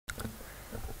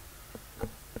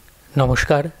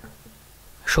नमस्कार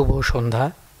शुभ सन्ध्या।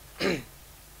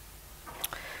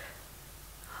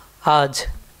 आज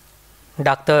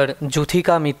डाक्तार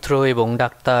जुथिका मित्र एवं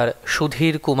डाक्तार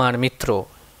सुधीर कुमार मित्र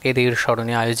एদের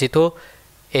স্মরণে आयोजित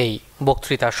এই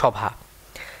বক্তৃতা সভা।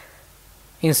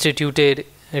 ইনস্টিটিউটের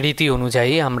রীতি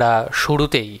অনুযায়ী আমরা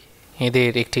শুরুতেই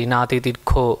এদের একটি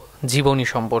নাতিদীর্ঘ জীবনী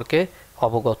সম্পর্কে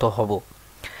অবগত হব।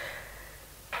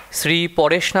 শ্রী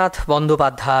পরেশনাথ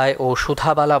বন্দ্যোপাধ্যায় ও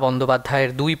সুধাবালা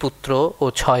বন্দ্যোপাধ্যায়ের দুই পুত্র ও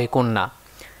 6 কন্যা।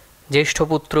 জ্যেষ্ঠ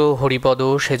পুত্র হরিপদ,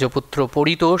 সেজপুত্র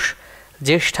পরিতোষ,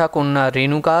 জ্যেষ্ঠা কন্যা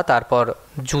রেণুকা, তারপর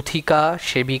জুথিকা,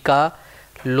 সেবিকা,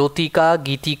 লতিকা,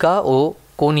 গীতিকা ও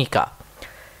কণিকা।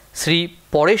 শ্রী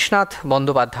পরেশনাথ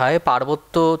বন্দ্যোপাধ্যায়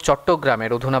পার্বত্য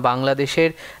চট্টগ্রামের অধুনা বাংলাদেশের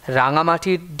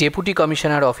রাঙামাটির ডেপুটি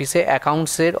কমিশনার অফিসে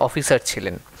অ্যাকাউন্টসের অফিসার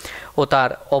ছিলেন ও তার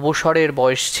অবসরের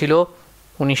বয়স ছিল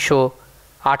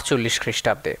 1948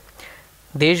 খ্রিস্টাব্দে।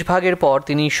 দেশভাগের পর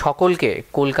তিনি সকলকে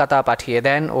কলকাতা পাঠিয়ে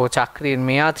দেন ও চাকরির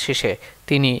মেয়াদ শেষে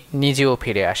তিনি নিজেও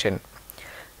ফিরে আসেন।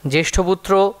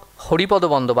 জ্যেষ্ঠপুত্র হরিপদ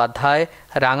বন্দ্যোপাধ্যায়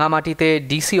রাঙামাটিতে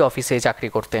ডিসি অফিসে চাকরি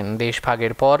করতেন।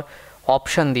 দেশভাগের পর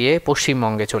অপশন দিয়ে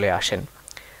পশ্চিমবঙ্গে চলে আসেন।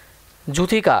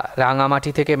 জুথিকা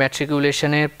রাঙামাটি থেকে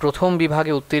ম্যাট্রিকুলেশনের প্রথম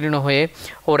বিভাগে উত্তীর্ণ হয়ে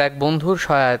ওর এক বন্ধুর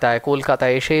সহায়তায়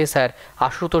কলকাতায় এসে স্যার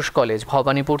আশুতোষ কলেজ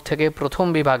ভবানীপুর থেকে প্রথম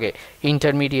বিভাগে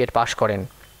ইন্টারমিডিয়েট পাশ করেন।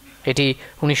 এটি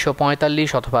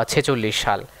 1945 অথবা 46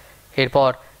 সাল। এরপর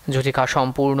জুথিকা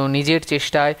সম্পূর্ণ নিজের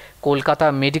চেষ্টায় কলকাতা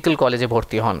মেডিকেল কলেজে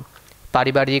ভর্তি হন।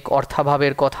 পারিবারিক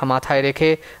অর্থাভাবের কথা মাথায় রেখে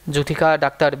জুথিকা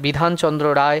ডাক্তার বিধানচন্দ্র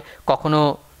রায়, কখনো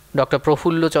ডক্টর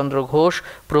প্রফুল্লচন্দ্র ঘোষ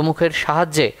প্রমুখের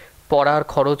সাহায্যে পড়ার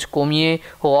খরচ কমিয়ে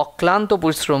ও অক্লান্ত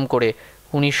পরিশ্রম করে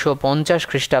 1950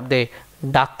 খ্রিস্টাব্দে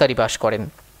ডাক্তারি পাশ করেন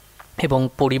এবং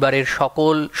পরিবারের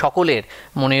সকলের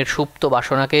মনের সুপ্ত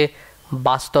বাসনাকে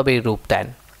বাস্তবে রূপ দেন।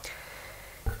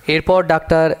 এরপর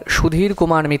ডাক্তার সুধীর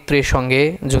কুমার মিত্রের সঙ্গে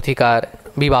জুথিকার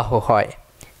বিবাহ হয়।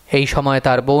 এই সময়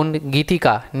তার বোন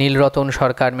গীতিকা নীলরতন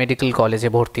সরকার মেডিকেল কলেজে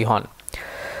ভর্তি হন।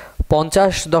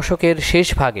 50 দশকের শেষ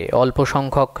ভাগে অল্প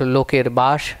সংখ্যক লোকের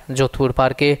বাস যোধপুর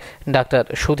পার্কে ডাক্তার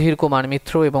সুধীর কুমার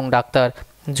মিত্র এবং ডাক্তার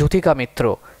জুথিকা মিত্র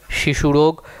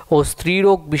শিশুরোগ ও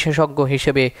স্ত্রীরোগ বিশেষজ্ঞ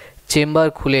হিসেবে চেম্বার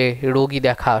খুলে রোগী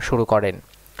দেখা শুরু করেন।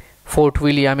 ফোর্ট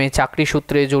উইলিয়ামে চাকরি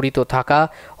সূত্রে জড়িত থাকা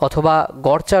অথবা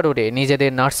গড়চা রোডে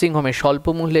নিজেদের নার্সিংহোমে স্বল্প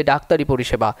মূল্যে ডাক্তারি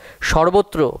পরিষেবা,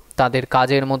 সর্বত্র তাদের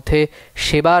কাজের মধ্যে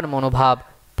সেবার মনোভাব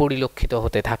পরিলক্ষিত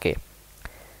হতে থাকে।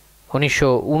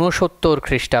 1969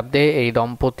 খ্রিস্টাব্দে এই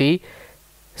দম্পতি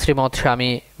শ্রীমৎ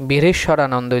স্বামী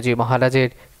বীরেশ্বরানন্দজি মহারাজের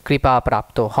কৃপা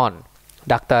প্রাপ্ত হন।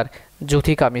 ডাক্তার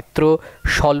জুথিকা মিত্র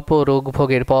স্বল্প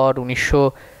রোগভোগের পর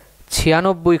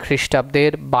 1996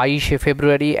 খ্রিস্টাব্দের 22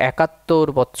 ফেব্রুয়ারি 71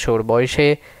 বৎসর বয়সে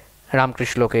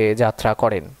রামকৃষ্ণকে যাত্রা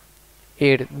করেন।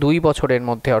 এর 2 বছরের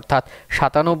মধ্যে অর্থাৎ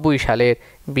 97 সালের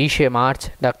 20 মার্চ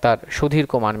ডাক্তার সুধীর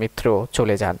কুমার মিত্র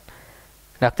চলে যান।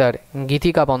 ডাক্তার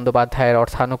গীতিকা বন্দ্যোপাধ্যায়ের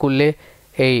অর্থানুকূল্যে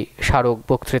এই স্মারক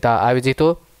বক্তৃতা আয়োজিত।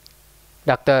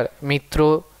 ডাক্তার মিত্র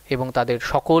এবং তাদের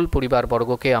সকল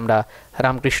পরিবারবর্গকে আমরা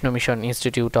রামকৃষ্ণ মিশন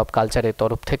ইনস্টিটিউট অফ কালচারের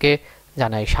তরফ থেকে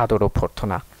জানাই সাদর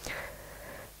অভ্যর্থনা।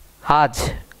 আজ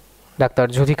ডাক্তার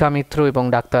জুথিকা মিত্র এবং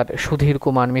ডাক্তার সুধীর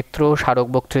কুমার মিত্র স্মারক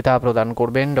বক্তৃতা প্রদান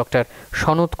করবেন ডক্টর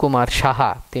সনত কুমার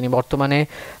সাহা। তিনি বর্তমানে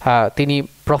তিনি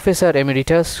professor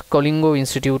emeritus, Kalinga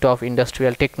institute of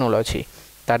industrial technology.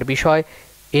 তার বিষয়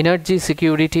energy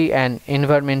security and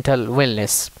environmental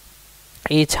wellness.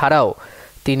 এছাড়াও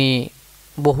তিনি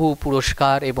বহু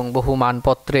পুরস্কার এবং বহু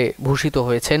মানপত্রে ভূষিত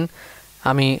হয়েছেন।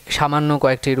 আমি সামান্য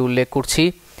কয়েকটির উল্লেখ করছি।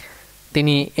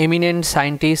 তিনি eminent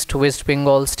scientist, West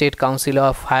Bengal state council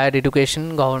of higher education,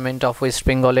 government of West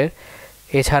বেঙ্গলের।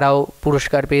 এছাড়াও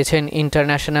পুরস্কার পেয়েছেন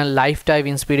international life time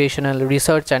inspirational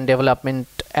research and development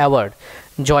award,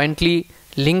 jointly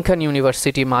Lincoln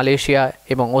university Malaysia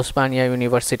এবং ওসমানিয়া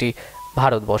ইউনিভার্সিটি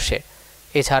ভারতবর্ষে।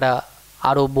 এছাড়া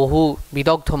আরও বহু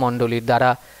বিদগ্ধ মণ্ডলীর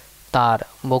দ্বারা তার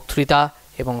বক্তৃতা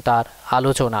এবং তার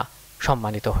আলোচনা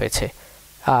সম্মানিত হয়েছে।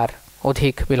 আর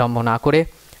অধিক বিলম্ব না করে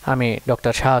আমি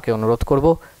ডক্টর সাহাকে অনুরোধ করব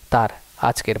তার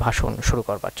আজকের ভাষণ শুরু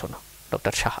করবার জন্য।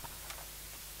 ডক্টর সাহা।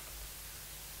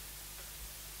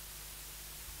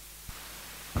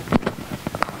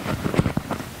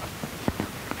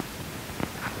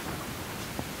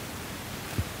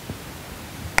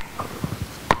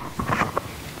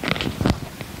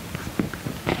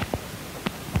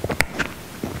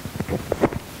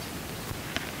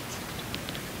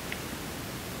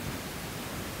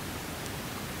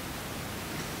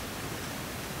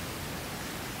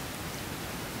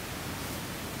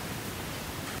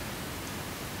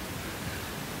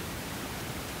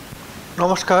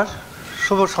 নমস্কার,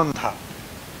 শুভ সন্ধ্যা।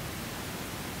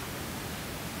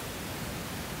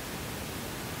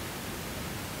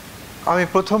 আমি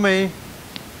প্রথমেই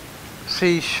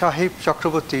শ্রী সাহিব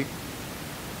চক্রবর্তী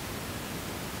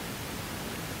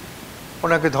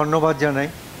ওনাকে ধন্যবাদ জানাই।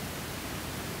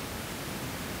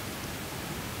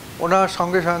 ওনার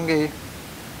সঙ্গে সঙ্গে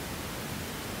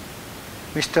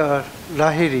মিস্টার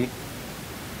লাহিড়ী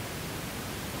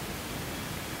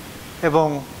এবং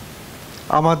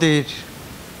আমাদের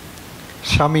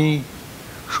স্বামী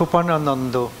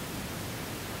সোপানানন্দ,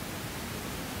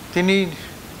 তিনি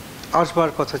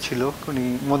আসবার কথা ছিল, উনি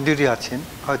মন্দিরে আছেন,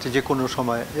 হয়তো যে কোনো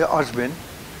সময় আসবেন।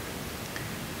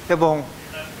 এবং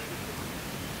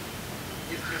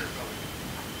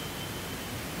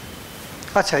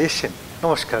আচ্ছা, এসছেন,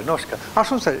 নমস্কার নমস্কার,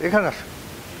 আসুন স্যার, এখানে আসুন,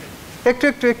 একটু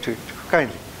একটু একটু একটু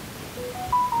কাইন্ডলি।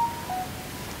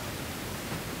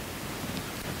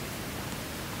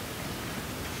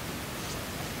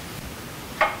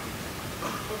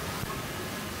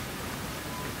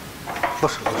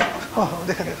 বসুন,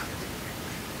 দেখেন দেখুন,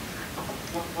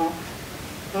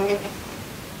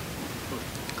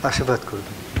 আশীর্বাদ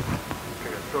করবেন।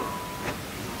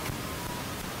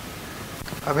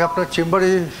 আমি আপনার চেম্বারে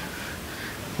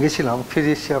গেছিলাম,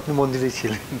 ফিরে এসে আপনি মন্দিরে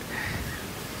ছিলেন।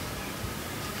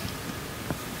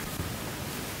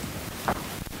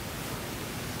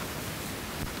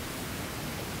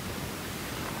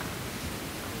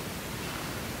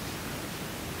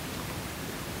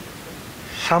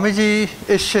 স্বামীজি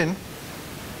এসছেন,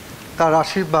 তার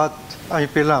আশীর্বাদ আমি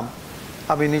পেলাম,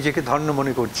 আমি নিজেকে ধন্য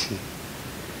মনে করছি।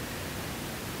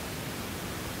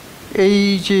 এই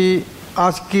যে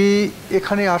আজকে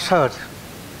এখানে আসার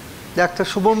একটা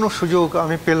সুবর্ণ সুযোগ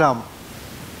আমি পেলাম,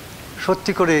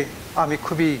 সত্যি করে আমি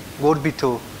খুবই গর্বিত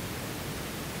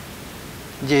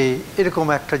যে এরকম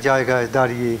একটা জায়গায়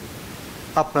দাঁড়িয়ে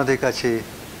আপনাদের কাছে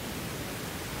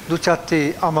দু চারটে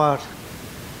আমার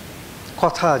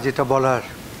কথা যেটা বলার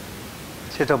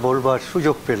সেটা বলবার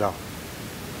সুযোগ পেলাম।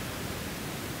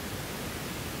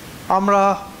 আমরা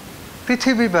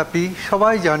পৃথিবীব্যাপী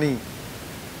সবাই জানি,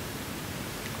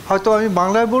 হয়তো আমি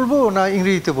বাংলায় বলবো না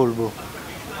ইংরেজিতে বলবো,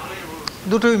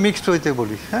 দুটোই মিক্সড হইতে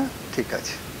বলি, হ্যাঁ ঠিক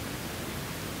আছে।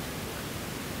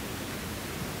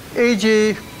 এই যে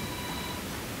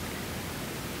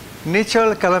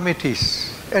ন্যাচারাল ক্যালামিটিস,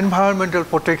 এনভায়রনমেন্টাল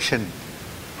প্রোটেকশন,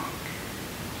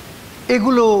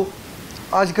 এগুলো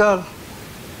আজকাল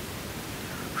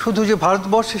শুধু যে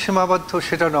ভারতবর্ষে সীমাবদ্ধ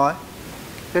সেটা নয়,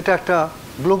 এটা একটা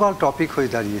গ্লোবাল টপিক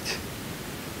হয়ে দাঁড়িয়েছে,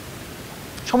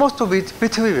 সমস্ত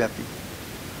পৃথিবীব্যাপী।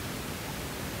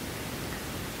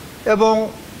 এবং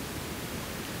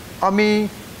আমি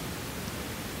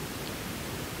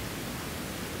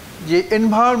যে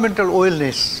এনভায়রনমেন্টাল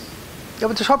ওয়েলনেস,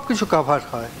 এবার তো সব কিছু কাভার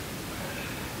হয়,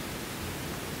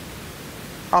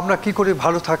 আমরা কি করে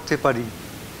ভালো থাকতে পারি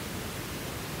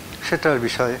সেটার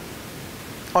বিষয়ে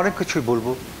অনেক কিছুই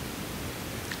বলবো।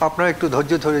 আপনারা একটু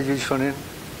ধৈর্য ধরে যদি শোনেন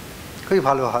খুবই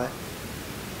ভালো হয়।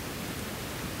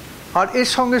 আর এর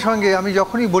সঙ্গে সঙ্গে আমি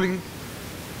যখনই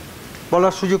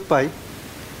বলার সুযোগ পাই,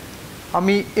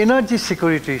 আমি এনার্জি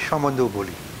সিকিউরিটি সম্বন্ধেও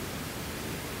বলি।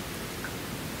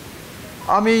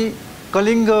 আমি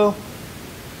Kalinga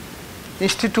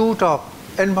institute of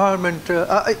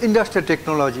industrial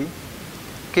technology,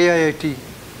 KIIT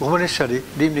ভুবনেশ্বরে,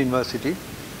 deemed university,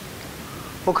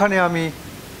 ওখানে আমি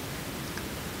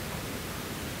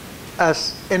as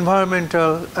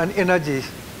environmental and energy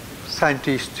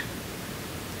scientist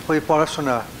হয়ে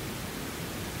পড়াশোনা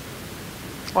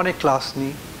অনেক ক্লাস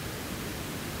নিই,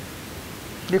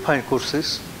 ডিফাইন্ড কোর্সেস।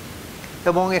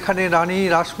 এবং এখানে রানী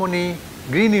রাসমণি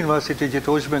গ্রিন ইউনিভার্সিটি, যেটা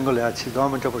ওয়েস্ট বেঙ্গলে আছে,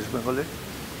 গভর্নমেন্ট অফ ওয়েস্ট বেঙ্গলে,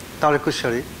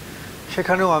 তারকেশ্বরে,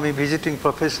 সেখানেও আমি visiting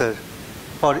professor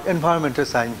for environmental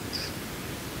science,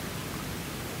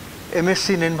 MSc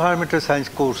in environmental science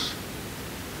course,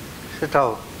 সেটাও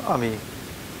আমি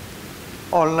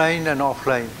অনলাইন অ্যান্ড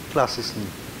অফলাইন ক্লাসেস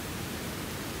নিই।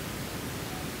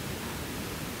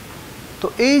 তো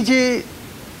এই যে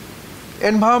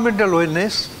এনভায়রনমেন্টাল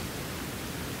ওয়েলনেস,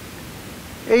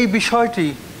 এই বিষয়টি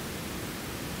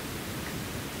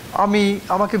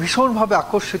আমাকে ভীষণভাবে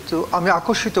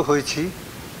আকর্ষিত হয়েছি।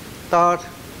 তার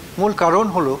মূল কারণ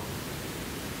হলো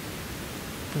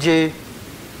যে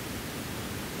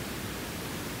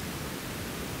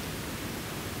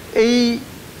এই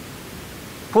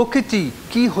প্রকৃতি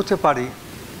কি হতে পারে।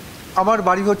 আমার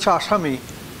বাড়ি হচ্ছে আসামে,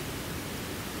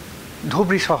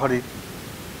 ধুবড়ি শহরে,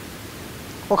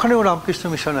 ওখানেও রামকৃষ্ণ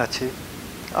মিশন আছে।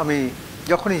 আমি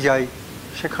যখনই যাই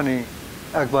সেখানে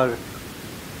একবার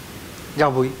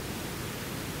যাবই।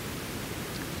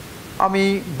 আমি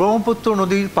ব্রহ্মপুত্র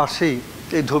নদীর পাশেই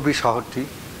এই ধুবড়ি শহরটি,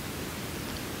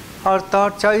 আর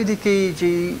তার চারিদিকে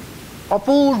যে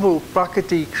অপূর্ব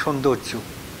প্রাকৃতিক সৌন্দর্য,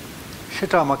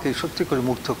 সেটা আমাকে সত্যি করে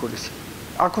মুগ্ধ করেছে,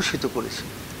 আকর্ষিত করেছে।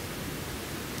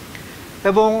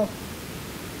 এবং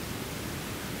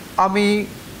আমি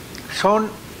সন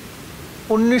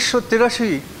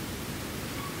 1983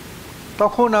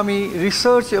 তখন আমি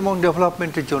রিসার্চ এবং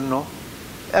ডেভেলপমেন্টের জন্য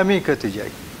আমেরিকাতে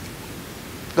যাই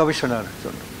গবেষণার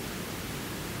জন্য,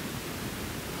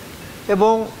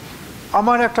 এবং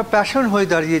আমার একটা প্যাশন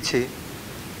হয়ে দাঁড়িয়েছে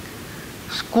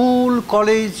school,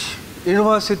 college,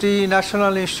 university,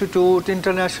 national institute,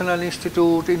 international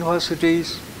institute, universities,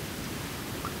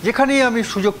 যেখানেই আমি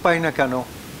সুযোগ পাই না কেন,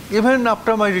 even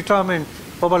after my retirement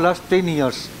over last 10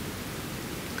 years,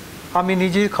 আমি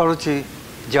নিজের খরচে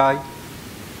যাই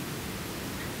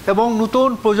এবং নতুন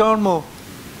প্রজন্ম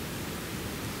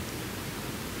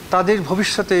তাদের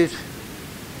ভবিষ্যতের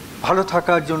ভালো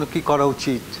থাকার জন্য কি করা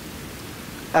উচিত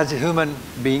as a human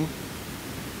being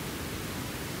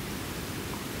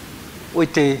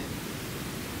with a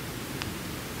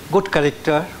good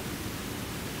character,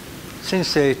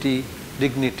 sincerity,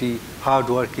 dignity, hard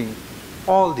working,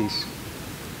 all these.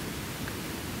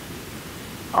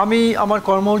 আমি আমার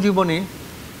কর্মজীবনে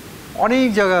অনেক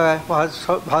জায়গায়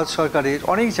ভারত সরকারের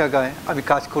অনেক জায়গায় আমি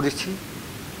কাজ করেছি।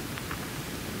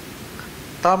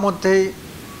 তার মধ্যে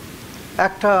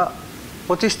একটা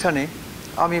প্রতিষ্ঠানে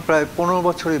আমি প্রায় 15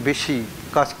 বছরের বেশি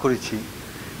কাজ করেছি,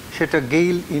 সেটা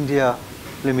Gayle India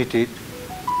limited,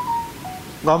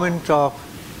 government of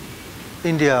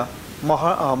India,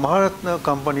 Maharatna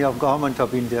company of government of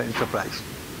India enterprise.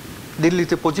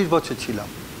 দিল্লিতে 25 বছর ছিলাম।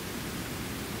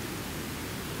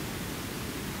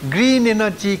 গ্রিন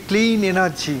এনার্জি, ক্লিন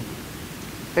এনার্জি,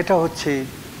 এটা হচ্ছে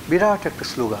বিরাট একটা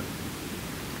স্লোগান।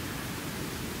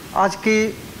 আজকে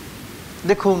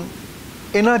দেখুন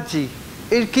এনার্জি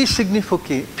এর কি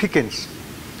সিগনিফিকেন্স,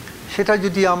 সেটা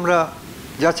যদি আমরা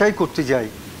যাচাই করতে যাই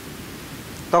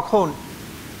তখন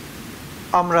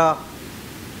আমরা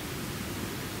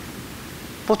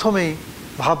প্রথমেই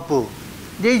ভাবব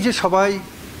যে এই যে সবাই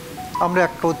আমরা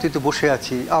একত্রিত বসে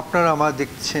আছি, আপনারা আমার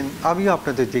দেখছেন, আমিও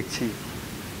আপনাদের দেখছি,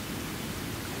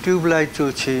 টিউবলাইট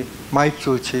চলছে, মাইক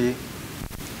চলছে,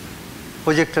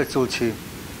 প্রজেক্টর চলছে,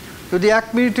 যদি 1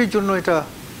 মিনিটের জন্য এটা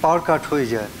পাওয়ার কাট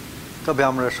হয়ে যায় তবে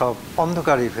আমরা সব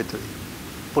অন্ধকারের ভেতরে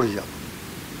পড়ে যাব,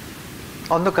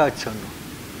 অন্ধকারাচ্ছন্ন।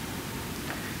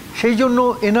 সেই জন্য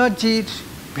এনার্জির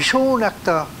ভীষণ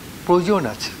একটা প্রয়োজন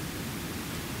আছে।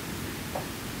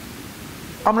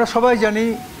 আমরা সবাই জানি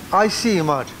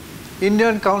ICMR,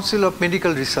 Indian council of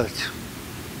medical research,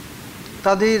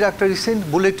 তাদের একটা রিসেন্ট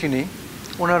বুলেটিনে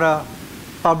ওনারা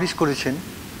পাবলিশ করেছেন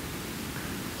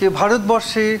যে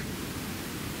ভারতবর্ষে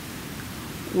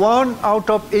 1 out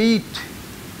of 8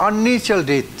 unnatural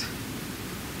death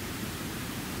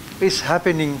is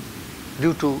happening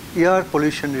due to air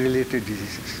pollution related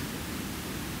diseases.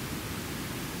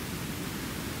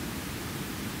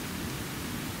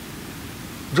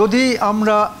 যদি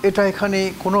আমরা এটা এখানে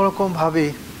কোনো রকমভাবে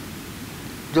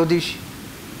যদি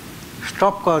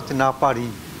স্টপ করাতে না পারি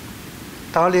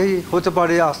তাহলে হতে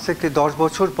পারে আজ থেকে 10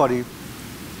 বছর পরে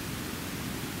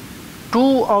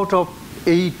 2 out of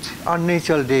 8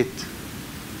 unnatural death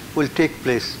will take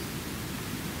place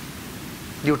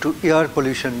due to air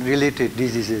pollution related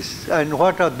diseases. And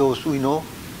what are those? We know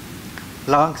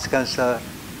lungs cancer,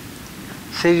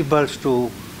 cerebral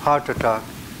stroke, heart attack,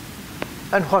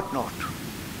 and what not.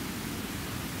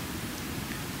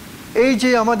 এই যে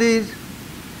আমাদের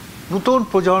নতুন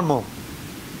প্রজন্ম,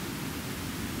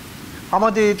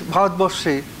 আমাদের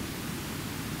ভারতবর্ষে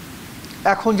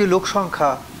এখন যে লোক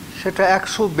সংখ্যা সেটা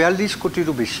 142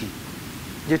 কোটিরও বেশি,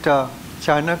 যেটা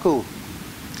চায়নাকেও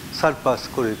সারপাস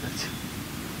করে গেছে।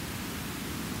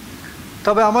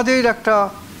 তবে আমাদের একটা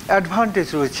অ্যাডভান্টেজ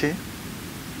রয়েছে,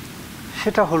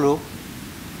 সেটা হলো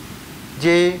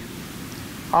যে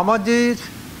আমাদের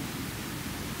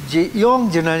যে ইয়ং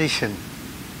জেনারেশন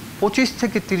 25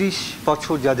 থেকে 30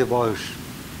 বছর যাদের বয়স,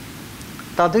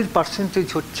 তাদের পার্সেন্টেজ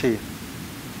হচ্ছে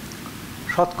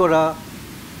শতকরা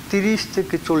 30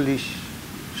 থেকে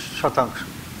 40%।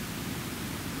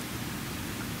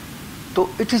 তো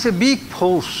it is a big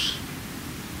force.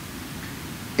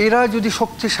 এরা যদি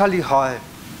শক্তিশালী হয়,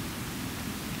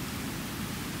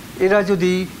 এরা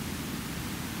যদি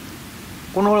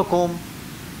কোনো রকম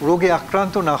রোগে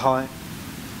আক্রান্ত না হয়,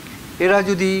 এরা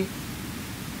যদি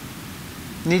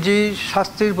নিজের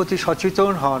স্বাস্থ্যের প্রতি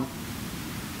সচেতন হন,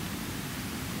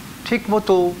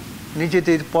 ঠিকমতো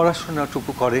নিজেদের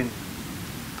পড়াশোনাটুকু করেন,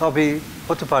 তবে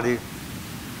হতে পারে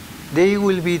they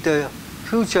will be the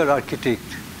future architect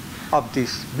of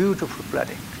this beautiful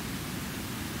planet.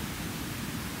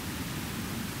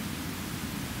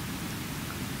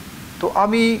 তো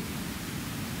আমি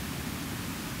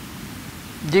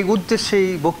যে উদ্দেশ্যে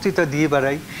এই বক্তৃতা দিয়ে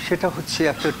বেড়াই সেটা হচ্ছে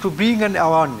একটা টু ব্রিং অ্যান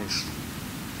অ্যাওয়ারনেস।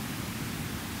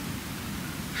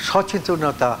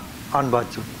 সচেতনতা আনবার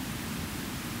জন্য।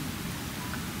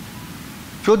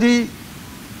 যদি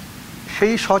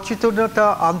সেই সচেতনতা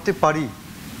আনতে পারি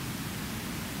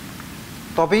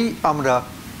তবেই আমরা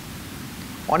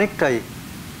অনেকটাই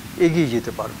এগিয়ে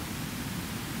যেতে পারব।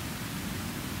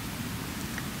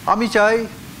 আমি চাই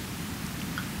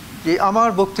যে আমার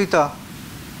বক্তৃতা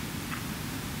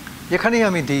যেখানেই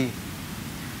আমি দিই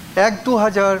 1-2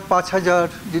 হাজার 5,000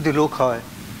 যদি লোক হয়,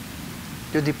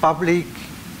 যদি পাবলিক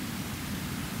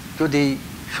যদি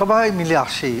সবাই মিলে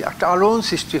আসে, একটা আলোড়ন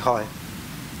সৃষ্টি হয়,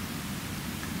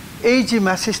 এই যে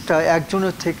মেসেজটা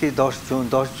একজনের থেকে 10 জন,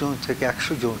 10 জন থেকে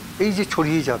 100 জন, এই যে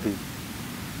ছড়িয়ে যাবে।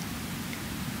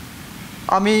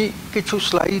 আমি কিছু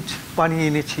স্লাইড বানিয়ে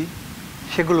এনেছি,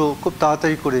 সেগুলো খুব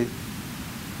তাড়াতাড়ি করে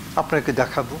আপনাকে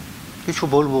দেখাবো, কিছু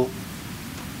বলবো।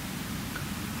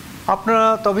 আপনারা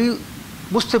তবেই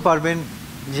বুঝতে পারবেন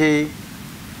যে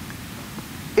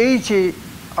এই যে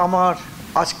আমার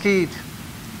আজকের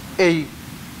এই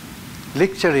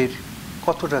লেকচারের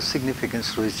কতটা সিগনিফিকেন্স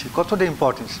রয়েছে, কতটা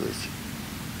ইম্পর্টেন্স রয়েছে।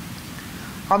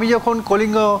 আমি যখন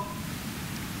কলিঙ্গা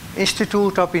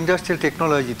ইনস্টিটিউট অফ ইন্ডাস্ট্রিয়াল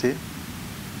টেকনোলজিতে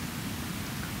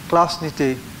ক্লাস নিতে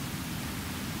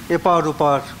এপার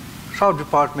ওপার সব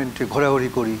ডিপার্টমেন্টে ঘোরাঘুরি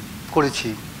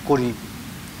করি,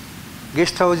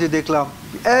 গেস্ট হাউসে দেখলাম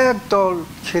একদল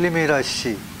ছেলেমেয়েরা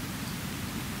এসছে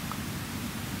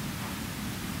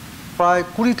প্রায়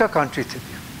 20টা কান্ট্রি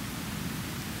থেকে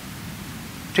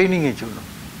ট্রেনিংয়ের জন্য,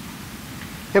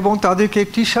 এবং তাদেরকে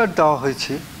টি শার্ট দেওয়া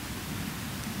হয়েছে,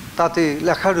 তাতে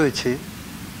লেখা রয়েছে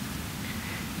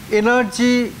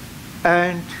এনার্জি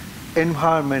অ্যান্ড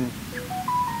এনভায়রনমেন্ট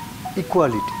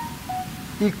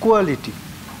ইকুয়ালিটি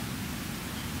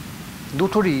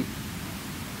দুটোরই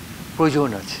প্রয়োজন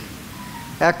আছে,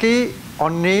 একে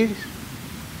অন্যের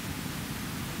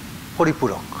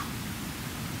পরিপূরক।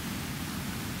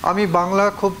 আমি বাংলা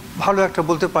খুব ভালো একটা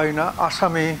বলতে পারি না,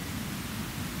 আসামে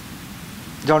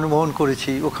জন্মগ্রহণ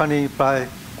করেছি, ওখানে প্রায়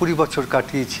 20 বছর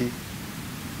কাটিয়েছি।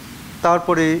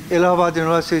 তারপরে এলাহাবাদ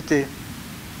ইউনিভার্সিটিতে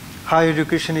হায়ার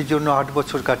এডুকেশনের জন্য 8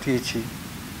 বছর কাটিয়েছি।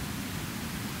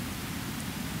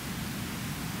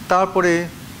 তারপরে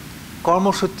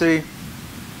কর্মসূত্রে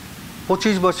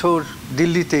 25 বছর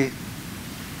দিল্লিতে,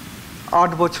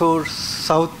 8 বছর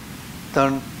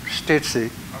সাউথার্ন স্টেটসে।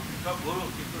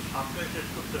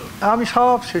 আমি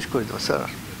সব শেষ করে দেবো স্যার।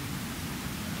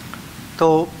 তো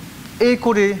এই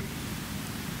করে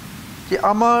যে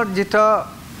আমার যেটা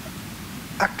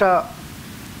একটা,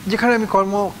 যেখানে আমি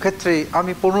কর্মক্ষেত্রে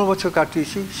আমি 15 বছর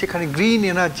কাটিয়েছি, সেখানে গ্রিন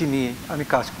এনার্জি নিয়ে আমি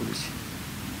কাজ করেছি।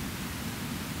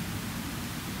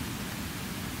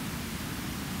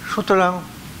 সুতরাং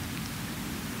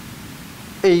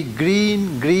এই গ্রিন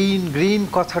গ্রিন গ্রিন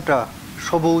কথাটা,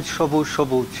 সবুজ সবুজ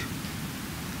সবুজ,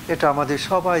 এটা আমাদের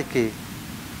সবাইকে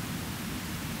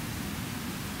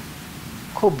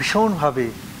খুব ভীষণভাবে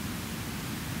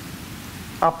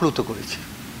আপ্লুত করেছে।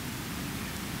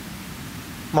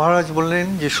 মহারাজ বললেন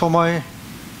যে সময়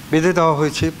বেঁধে দেওয়া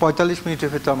হয়েছে, 45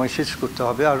 মিনিটের ভেতর আমায় শেষ করতে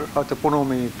হবে, আর হয়তো 15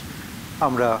 মিনিট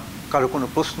আমরা কারো কোনো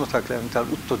প্রশ্ন থাকলে আমি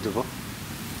তার উত্তর দেব।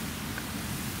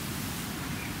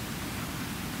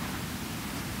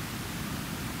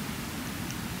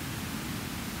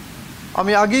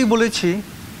 আমি আগেই বলেছি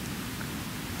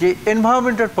যে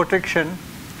environmental protection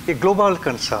A global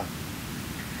concern.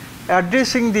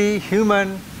 Addressing the human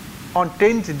on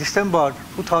 10th December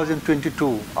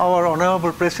 2022, our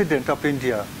Honorable President of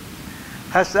India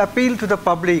has appealed to the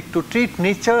public to treat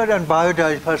nature and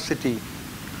biodiversity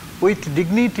with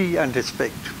dignity and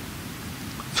respect.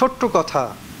 ছোট্ট কথা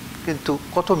কিন্তু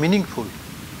কত meaningful.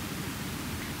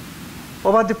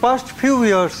 Over the past few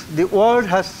years, the world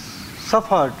has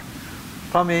suffered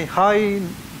from a high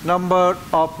number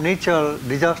of natural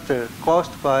disasters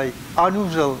caused by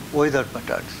unusual weather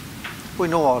patterns. We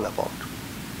know all about.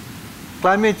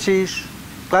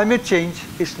 Climate change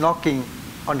is knocking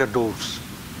on the doors.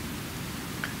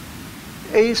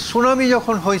 এই tsunami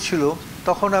যখন হয়েছিল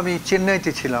তখন আমি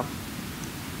চেন্নাইতে ছিলাম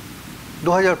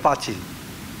 2005-এ।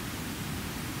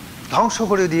 ধ্বংস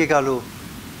করে দিয়ে গেল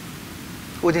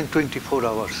উইদিন 24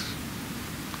 আওয়ার্স।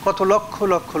 কত লক্ষ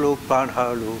লক্ষ লোক প্রাণ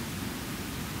হারালো।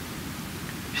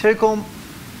 সেরকম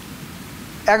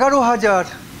 11,000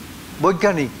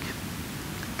 বৈজ্ঞানিক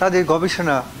তাদের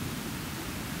গবেষণা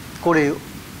করে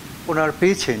ওনারা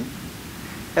পেয়েছেন,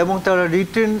 এবং তারা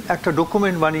রিটেন একটা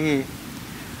ডকুমেন্ট বানিয়ে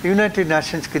ইউনাইটেড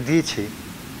নেশনসকে দিয়েছে,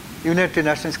 ইউনাইটেড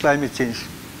নেশনস ক্লাইমেট চেঞ্জ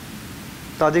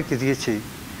তাদেরকে দিয়েছে,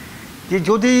 যে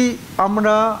যদি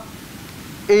আমরা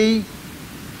এই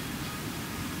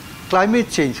ক্লাইমেট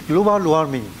চেঞ্জ, গ্লোবাল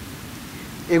ওয়ার্মিং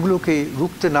এগুলোকে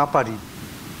রুখতে না পারি,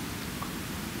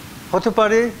 হতে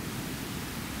পারে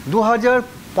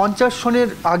 50 সনের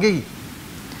আগেই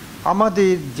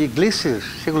আমাদের যে গ্লেসিয়ার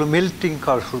সেগুলো মেল্টিং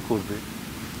করা শুরু করবে,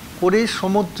 করে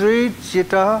সমুদ্রের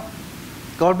যেটা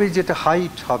গর্ভের যেটা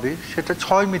হাইট হবে সেটা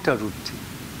 6 মিটার ঊর্ধ্বে।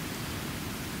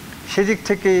 সেদিক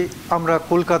থেকে আমরা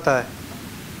কলকাতায়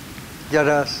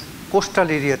যারা কোস্টাল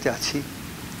এরিয়াতে আছি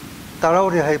তারাও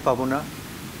রেহাই পাবো না।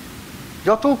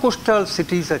 যত কোস্টাল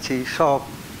সিটিজ আছে সব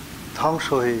ধ্বংস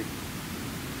হয়ে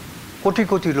কোটি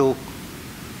কোটি লোক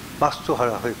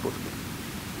বাস্তুহারা হয়ে পড়বে।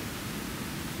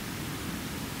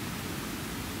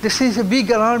 This is a big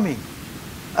alarming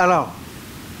alarm.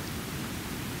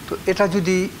 তো এটা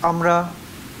যদি আমরা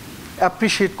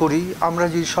অ্যাপ্রিসিয়েট করি, আমরা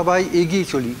যদি সবাই এগিয়ে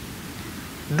চলি,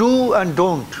 ডু অ্যান্ড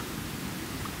ডোন্ট,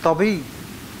 তবেই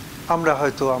আমরা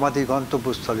হয়তো আমাদের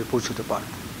গন্তব্যস্থলে পৌঁছতে পারব।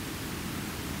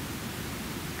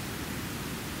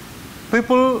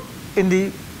 People in the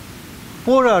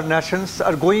poorer nations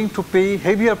are going to pay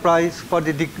heavier price for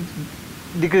the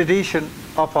degradation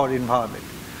of our environment.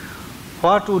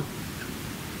 What would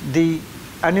the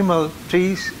animal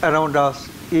trees around us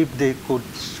if they could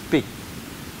speak?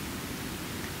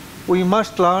 We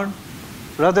must learn,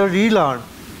 rather relearn,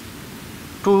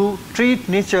 to treat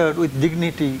nature with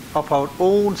dignity of our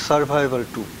own survival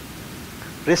too.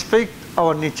 Respect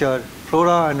our nature,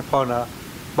 flora and fauna,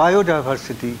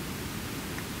 biodiversity.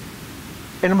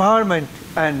 Environment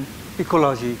and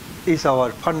ecology is our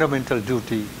fundamental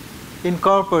duty,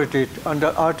 incorporated under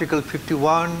Article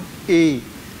 51A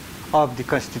of the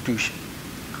Constitution.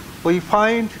 We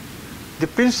find the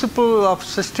principle of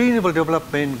sustainable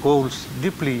development goals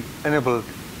deeply enabled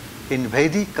in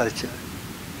Vedic culture.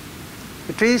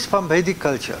 It is from Vedic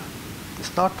culture,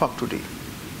 it's not from today.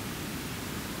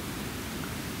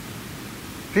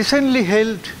 Recently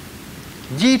held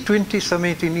G20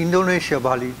 summit in Indonesia,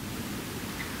 Bali,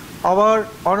 our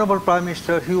Honorable Prime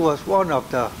Minister, he was one of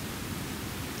the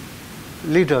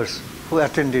leaders who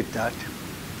attended that.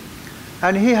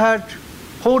 And he had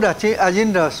 4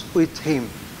 agendas with him.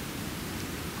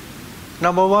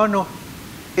 Number 1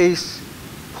 is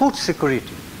food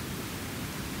security.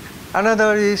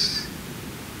 Another is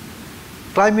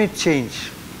climate change.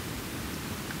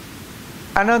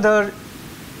 Another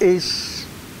is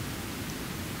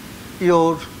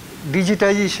your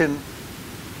digitization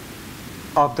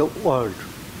of the world,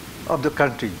 of the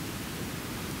country.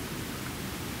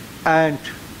 And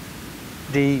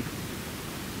the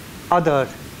other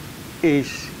is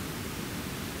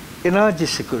energy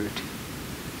security,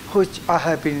 which I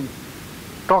have been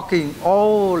talking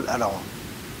all along.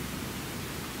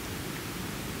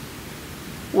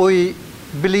 We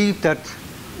believe that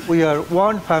we are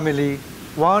one family,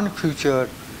 one future,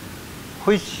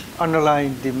 which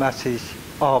underline the message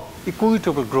of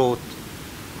equitable growth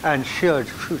and shared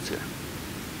future.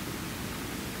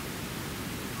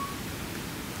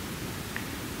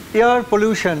 Air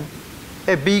pollution,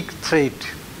 a big threat.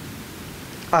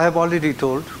 I have already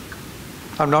told,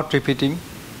 I'm not repeating.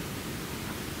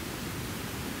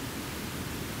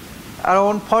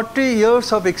 Around 40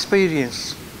 years of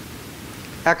experience,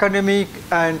 academic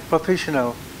and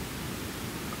professional,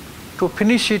 to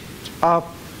finish it up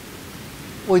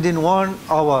within 1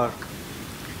 hour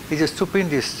is a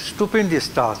stupendous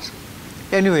task.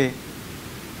 Anyway,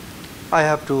 I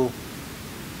have to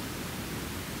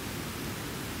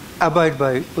abide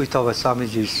by with our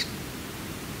Swamiji's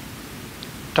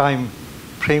time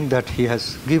frame that he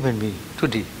has given me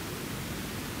today.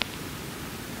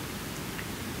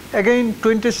 Again,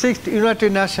 26th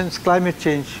United Nations Climate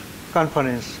Change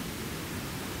Conference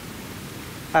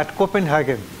at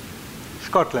Copenhagen,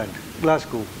 Scotland,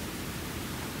 Glasgow.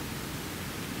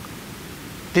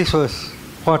 This was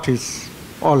what it's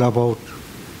all about.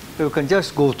 You can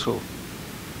just go through.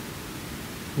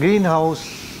 Greenhouse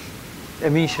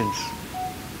emissions,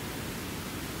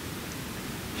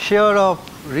 share of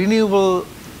renewable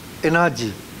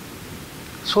energy,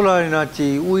 solar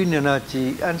energy, wind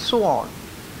energy, and so on.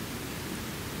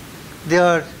 They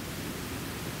are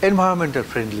environmental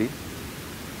friendly,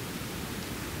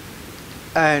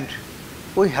 and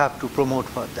we have to promote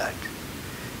for that.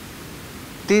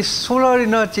 This solar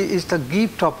energy is the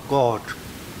gift of God,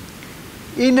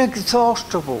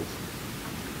 inexhaustible,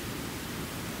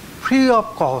 free of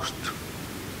cost,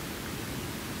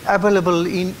 available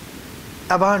in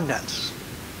abundance.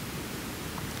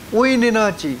 Wind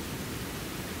energy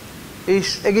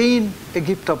is again a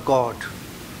gift of God,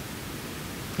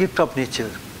 gift of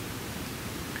nature.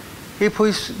 If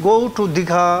we go to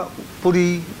Digha,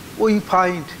 Puri, we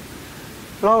find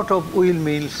a lot of oil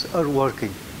mills are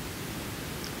working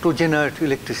to generate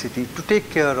electricity, to take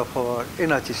care of our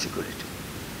energy security.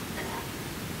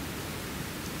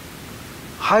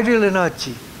 Hydroelectric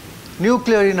energy,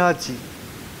 nuclear energy,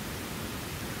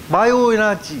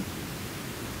 bioenergy.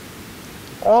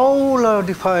 All are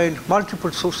defined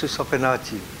multiple sources of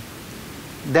energy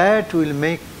that will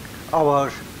make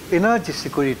our energy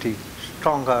security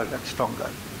stronger and stronger.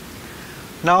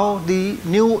 Now the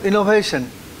new innovation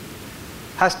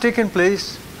has taken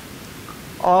place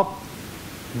of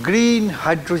green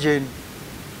hydrogen,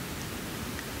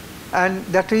 and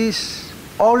that is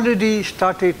already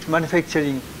started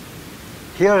manufacturing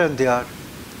here and there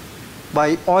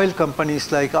by oil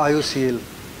companies like IOCL.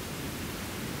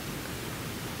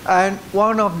 And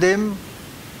one of them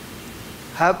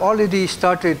have already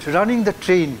started running the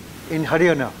train in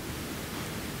Haryana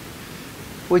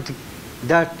with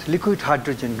that liquid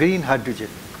hydrogen, green hydrogen.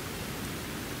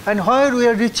 And where we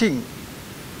are reaching,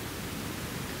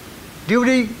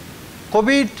 during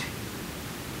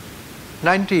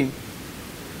COVID-19,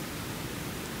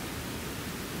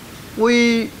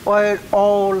 we were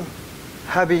all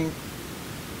having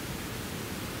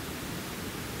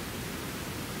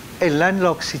a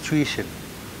landlocked situation.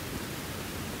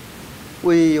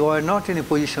 We were not in a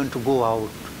position to go out.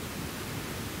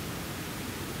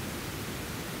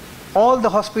 All the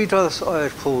hospitals were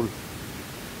full.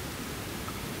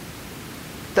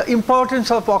 The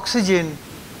importance of oxygen,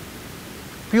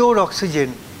 pure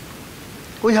oxygen,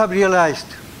 we have realized.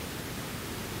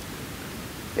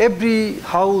 Every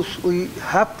house we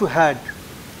have to have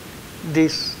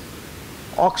this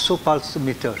oxopulse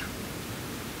meter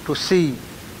to see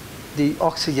the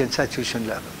oxygen saturation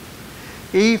level.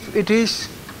 If it is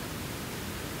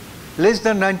less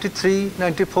than 93,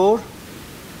 94,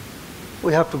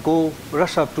 we have to go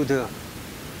rush up to the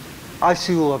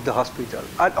ICU of the hospital.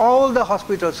 And all the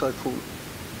hospitals are full.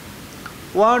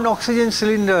 One oxygen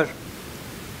cylinder,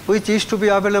 which used to be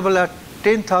available at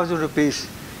 10,000 rupees,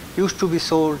 used to be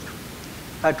sold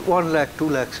at 1 lakh, 2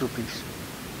 lakhs rupees.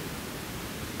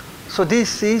 So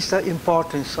this is the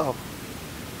importance of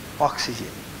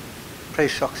oxygen,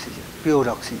 fresh oxygen, pure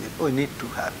oxygen we need to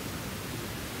have.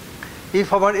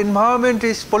 If our environment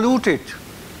is polluted,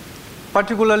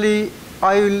 particularly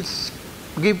I will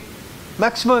give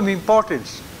maximum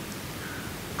importance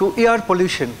to air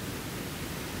pollution.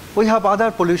 We have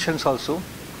other pollutions also,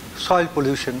 soil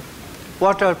pollution,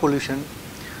 water pollution.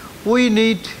 We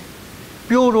need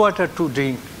pure water to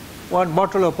drink. One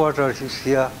bottle of water is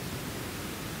here,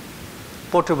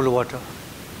 potable water.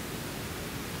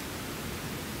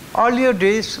 Earlier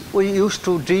days, we used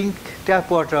to drink tap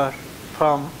water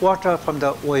from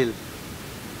the well.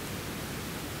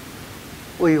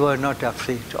 We were not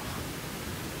afraid of.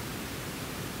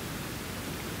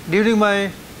 During my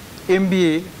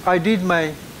MBA, I did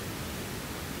my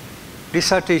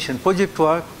dissertation, project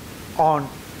work on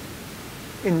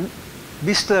in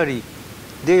Bisleri.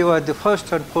 They were the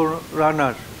first and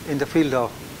forerunner in the field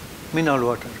of mineral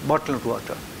water, bottled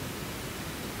water.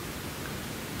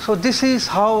 So this is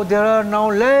how there are now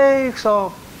lakhs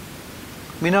of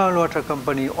mineral water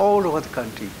company all over the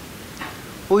country.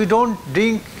 We don't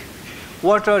drink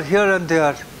water here and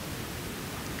there.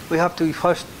 We have to be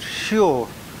first sure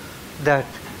that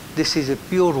this is a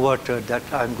pure water that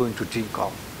I am going to drink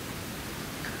of.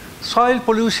 Soil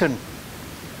pollution.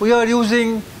 We are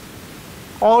using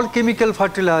all chemical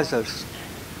fertilizers.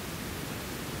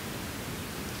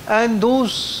 And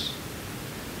those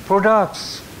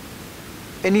products,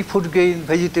 any food grain,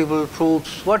 vegetable,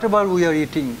 fruits, whatever we are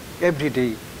eating every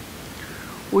day,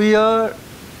 we are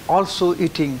also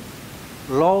eating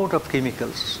lot of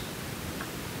chemicals.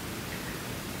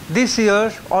 This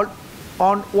year,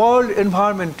 on World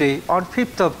Environment Day, on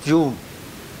 5th of June,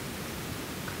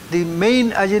 the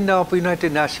main agenda of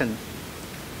United Nations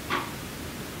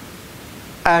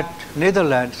at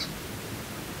Netherlands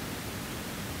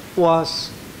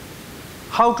was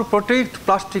how to protect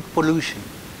plastic pollution.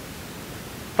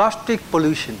 Plastic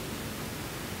pollution.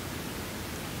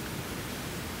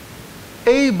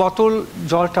 এই বোতল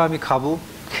জলটা আমি খাবো,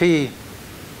 খেয়ে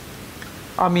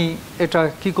আমি এটা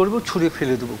কি করব, ছুঁড়ে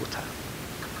ফেলে দেবো কোথায়।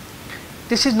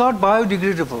 This is not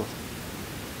biodegradable.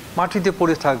 মাটিতে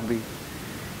পড়ে থাকবে।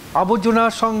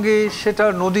 আবর্জনার সঙ্গে সেটা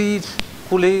নদীর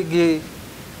কূলে গিয়ে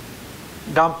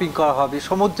ডাম্পিং করা হবে,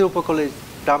 সমুদ্রের উপকূলে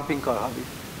ডাম্পিং করা হবে।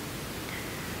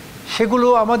 সেগুলো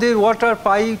আমাদের ওয়াটার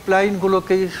পাইপ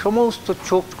লাইনগুলোকে সমস্ত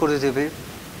চোকড করে দেবে,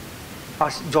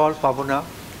 আর জল পাবো না।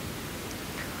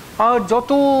 আর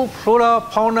যত ফ্লোরা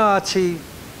ফাউনা আছে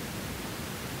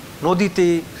নদীতে,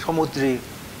 সমুদ্রে,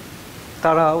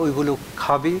 তারা ওইগুলো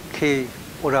খাবে, খেয়ে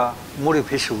ওরা মরে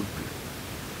ভেসে উঠবে।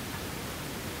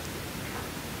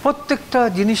 প্রত্যেকটা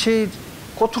জিনিসের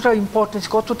কতটা ইম্পর্টেন্স,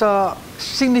 কতটা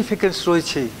সিগনিফিকেন্স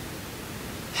রয়েছে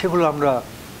সেগুলো আমরা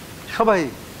সবাই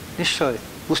নিশ্চয়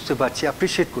বুঝতে পারছি,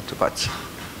 অ্যাপ্রিসিয়েট করতে পারছি।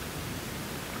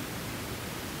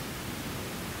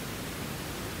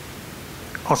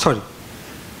 Oh, sorry.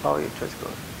 Oh, it has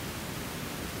gone.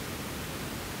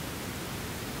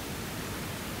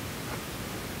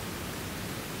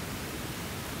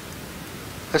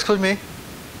 Excuse me.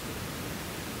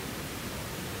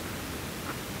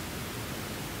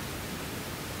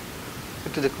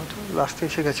 একটু দেখুন তো লাস্টে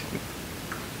এসে গেছে কি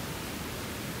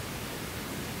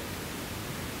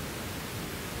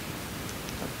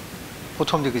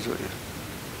প্রথম দিকে জড়িয়ে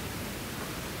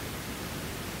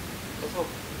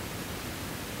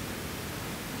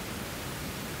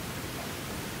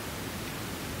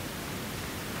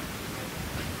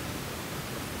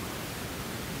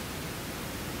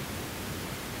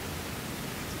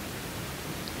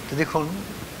দেখুন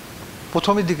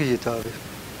প্রথমের দিকে যেতে হবে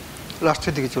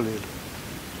লাস্টের দিকে চলে এলো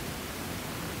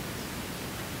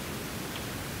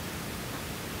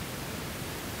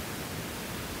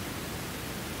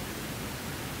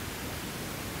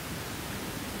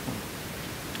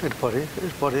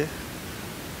এরপরে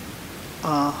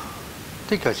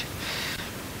ঠিক আছে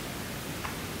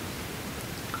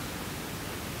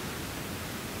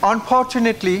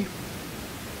Unfortunately,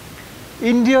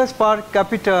 India's per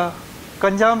capita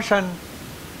consumption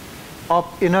of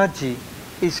energy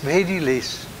is very less.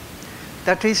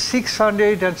 That is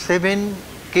 607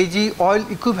 kg oil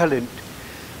equivalent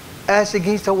as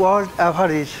against the world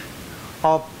average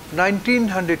of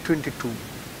 1922.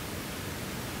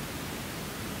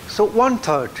 So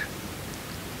 1/3.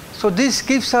 So this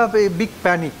gives up a big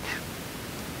panic.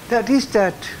 That is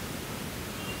that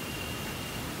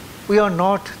we are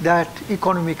not that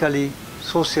economically,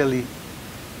 socially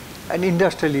and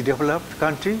industrially developed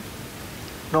country.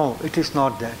 No, it is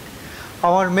not that.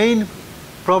 Our main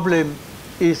problem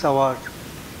is our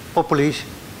population.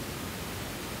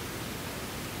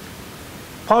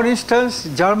 For instance,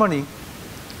 Germany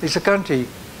is a country.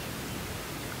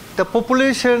 The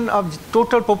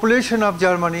total population of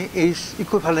Germany is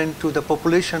equivalent to the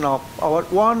population of our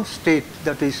one state,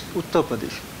 that is Uttar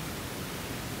Pradesh.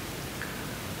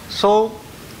 So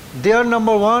they are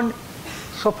number one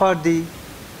so far the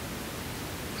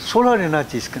solar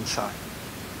energy is concerned.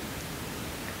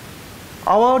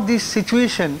 This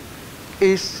situation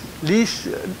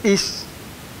is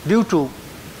due to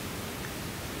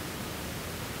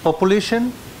population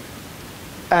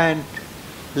and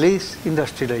less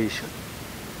industrialization.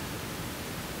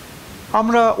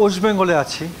 আমরা West বেঙ্গলে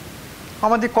আছি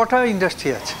আমাদের কটা industry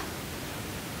আছে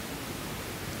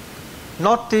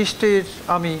north ইস্টের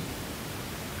আমি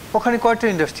ওখানে কয়টা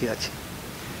ইন্ডাস্ট্রি আছে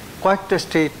কয়েকটা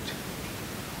স্টেট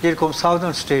যেরকম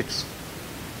southern states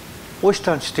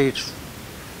western states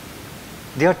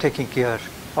they are taking care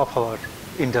of our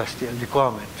industrial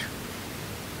requirement.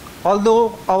 Although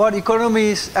our economy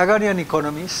is agrarian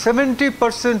economy,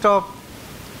 70% of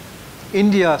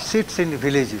India sits in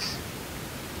villages.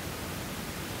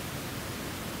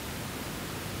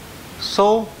 So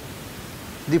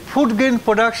the food grain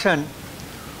production,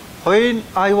 when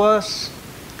I was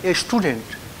a student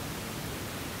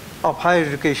of higher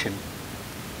education,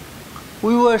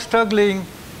 we were struggling.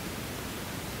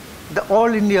 The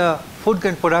all India food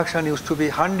grain production used to be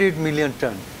 100 million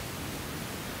ton.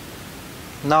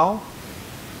 Now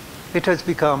it has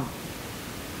become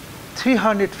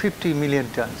 350 million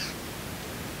tons.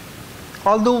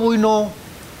 Although we know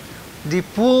the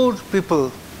poor people,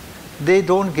 they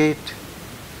don't get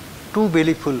two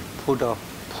bellyful of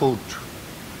food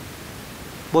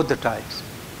both the times,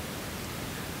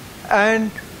 and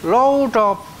lot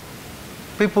of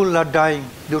people are dying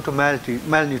due to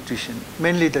malnutrition,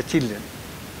 mainly the children.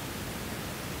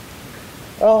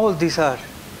 All these are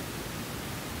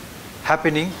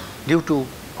happening due to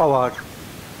our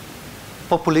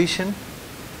population,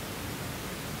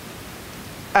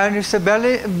 and it's a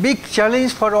big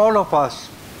challenge for all of us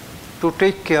to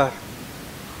take care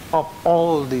of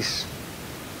all these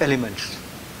elements.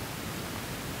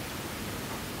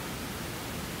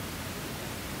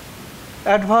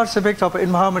 Adverse effects of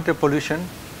environmental pollution,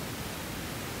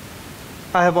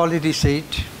 I have already said,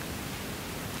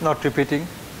 not repeating.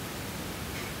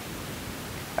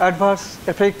 Adverse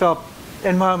effect of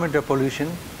environmental pollution,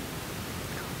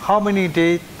 how many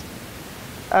deaths,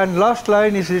 and last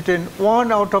line is written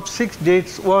 1 out of 6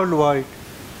 deaths worldwide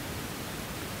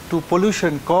to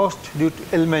pollution caused due to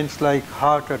ailments like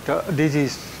heart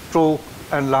disease, stroke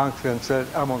and lung cancer,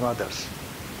 among others.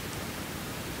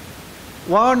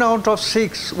 1 out of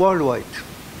 6 worldwide.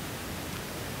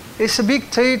 It's a big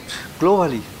threat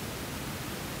globally.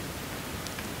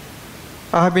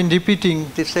 I have been repeating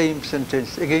the same sentence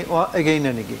again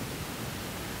and again.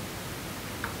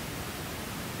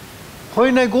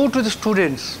 When I go to the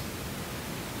students,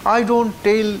 I don't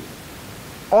tell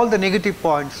all the negative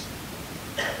points.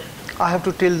 I have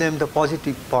to tell them the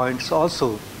positive points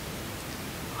also,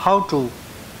 how to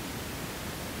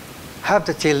have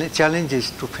the challenges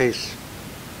to face.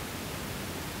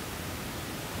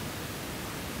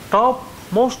 Top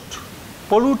most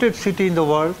polluted city in the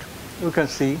world, you can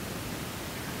see,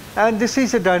 and this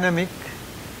is a dynamic,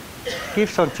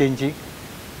 keeps on changing.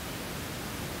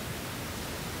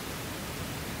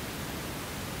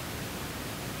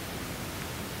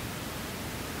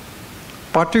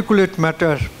 Particulate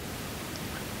matter.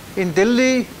 In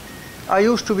Delhi, I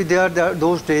used to be there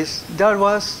those days, there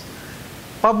was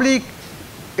public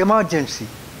emergency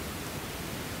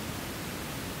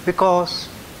because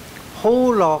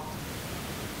whole of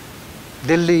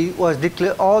Delhi was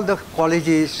declared, all the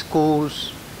colleges,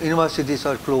 schools, universities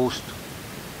are closed.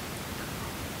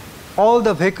 All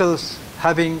the vehicles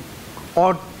having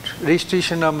odd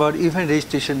registration number, even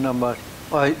registration number,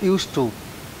 are used to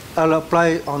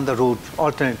apply on the road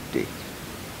alternate days.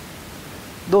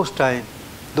 Those days,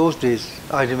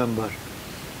 I remember.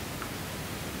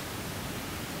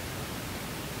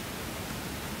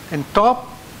 In top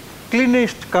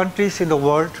cleanest countries in the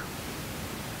world,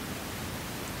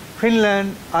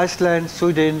 Finland, Iceland,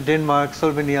 Sweden, Denmark,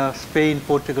 Slovenia, Spain,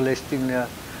 Portugal, Estonia,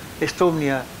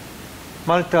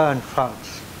 Malta and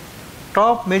France.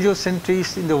 Top major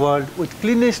cities in the world with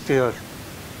cleanest air: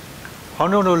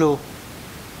 Honolulu,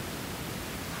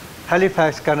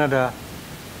 Halifax, Canada,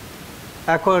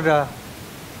 Akwara,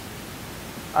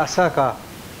 Osaka,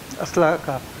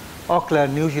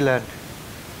 Auckland, New Zealand,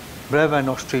 Brisbane,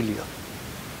 Australia.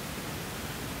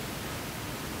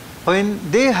 When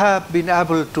they have been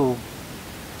able to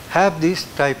have this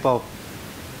type of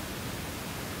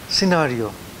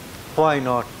scenario, why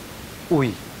not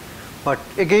we? But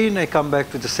again I come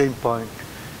back to the same point.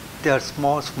 They are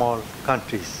small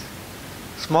countries,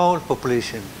 small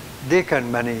population. They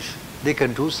can manage, they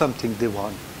can do something they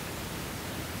want.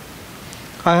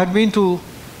 I had been to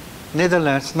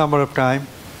Netherlands number of times,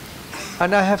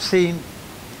 and I have seen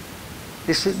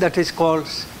this that is called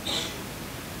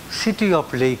City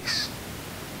of Lakes.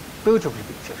 Beautiful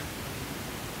picture.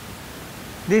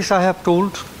 This I have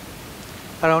told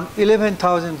around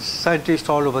 11,000 scientists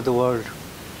all over the world.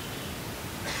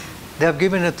 They have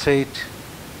given a threat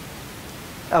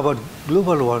about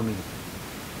global warming.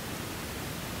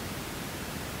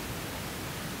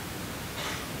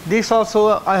 This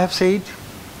also I have said,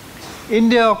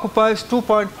 India occupies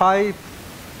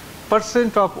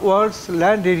 2.5% of world's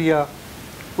land area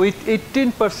with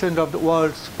 18% of the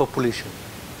world's population.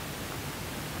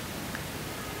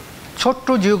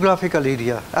 Chotto geographical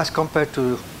area as compared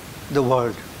to the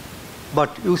world, but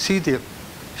you see the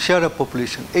share of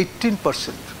population,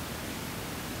 18%.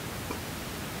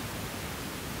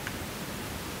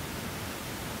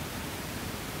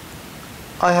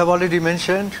 I have already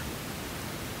mentioned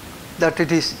that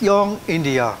it is young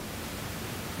India.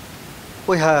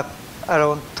 We have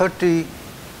around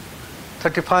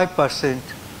 35%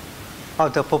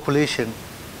 of the population.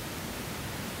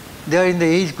 They are in the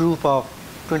age group of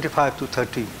 25 to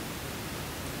 30.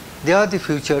 They are the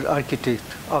future architect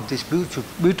of this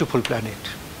beautiful planet.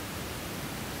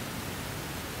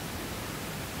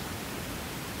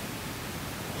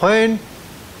 When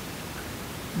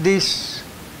this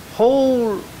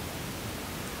whole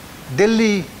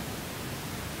Delhi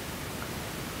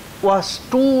was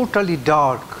totally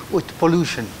dark with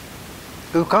pollution,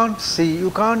 you can't see, you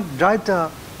can't drive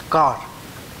the car.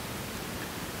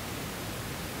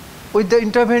 With the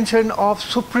intervention of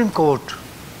Supreme Court,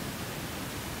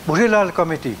 Bhurilal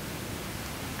Committee,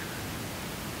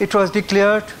 it was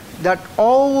declared that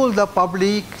all the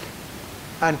public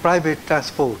and private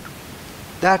transport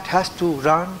that has to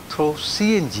run through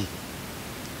CNG,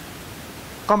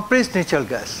 compressed natural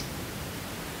gas,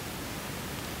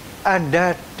 and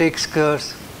that takes care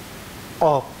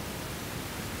of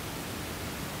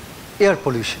air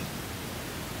pollution.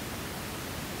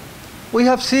 We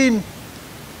have seen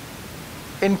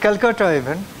in Calcutta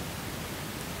even,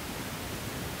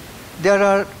 there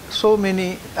are so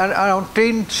many, around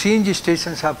 10 CNG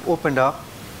stations have opened up,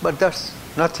 but that's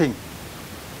nothing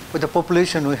with the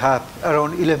population we have,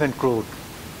 around 11 crore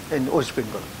in West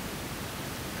Bengal.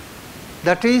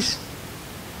 That is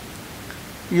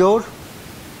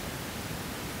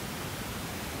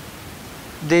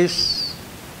this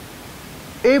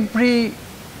every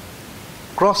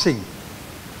crossing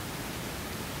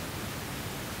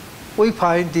we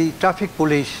find the traffic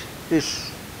police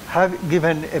have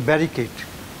given a barricade.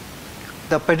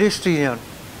 The pedestrian,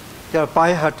 যারা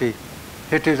পায়ে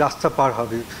হেঁটে রাস্তা পার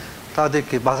হবে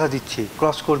তাদেরকে বাধা দিচ্ছে,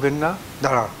 cross করবেন না,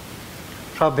 দাঁড়ান,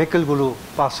 সব ভেহিকলগুলো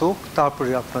পাস হোক,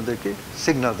 তারপরে আপনাদেরকে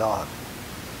সিগন্যাল দেওয়া হবে।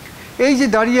 এই যে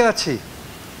দাঁড়িয়ে আছে,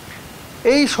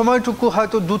 এই সময়টুকু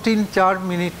হয়তো 2-3-4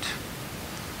 মিনিট,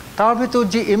 তার ভেতর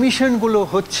যে এমিশনগুলো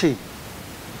হচ্ছে,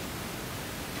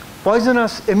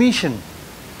 পয়জনাস এমিশন,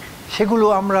 সেগুলো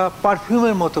আমরা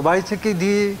পারফিউমের মতো বাড়ি থেকে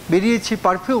দিয়ে বেরিয়েছি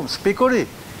পারফিউম স্প্রে করে,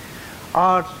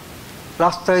 আর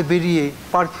রাস্তায় বেরিয়ে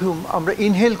পারফিউম আমরা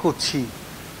ইনহেল করছি,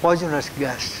 পয়জনাস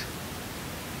গ্যাস।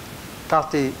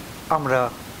 তাতে আমরা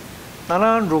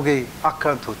নানান রোগে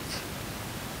আক্রান্ত হচ্ছি।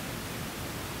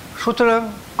 সুতরাং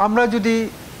আমরা যদি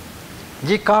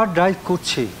যে কার ড্রাইভ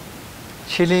করছে,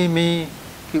 ছেলে মেয়ে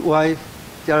কি ওয়াইফ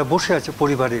যারা বসে আছে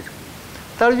পরিবারের,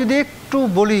 তারা যদি একটু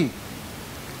বলি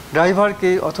ড্রাইভারকে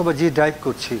অথবা যে ড্রাইভ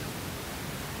করছে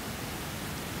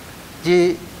যে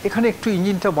এখানে একটু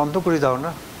ইঞ্জিনটা বন্ধ করে দাও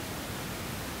না,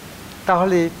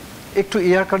 তাহলে একটু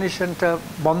এয়ার কন্ডিশনটা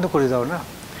বন্ধ করে দাও না,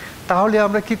 তাহলে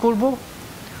আমরা কি করব,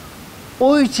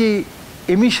 ওই যে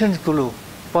এমিশনসগুলো,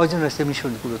 পয়জনাস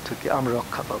এমিশনসগুলো থেকে আমরা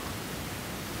রক্ষা পাব।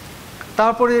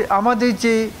 তারপরে আমাদের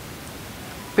যে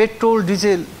পেট্রোল,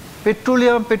 ডিজেল,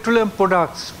 পেট্রোলিয়াম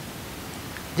প্রোডাক্টস,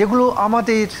 যেগুলো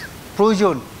আমাদের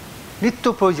প্রয়োজন, নিত্য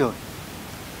প্রয়োজন,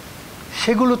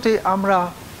 সেগুলোতে আমরা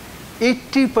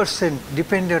 80%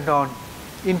 ডিপেন্ডেন্ট অন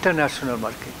ইন্টারন্যাশনাল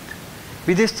মার্কেট,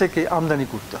 বিদেশ থেকে আমদানি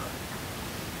করতে হয়।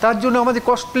 তার জন্য আমাদের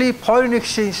কস্টলি ফরেন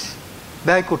এক্সচেঞ্জ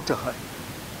ব্যয় করতে হয়।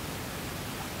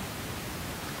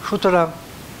 সুতরাং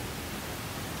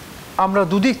আমরা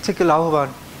দুদিক থেকে লাভবান।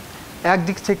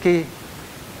 একদিক থেকে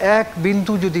 1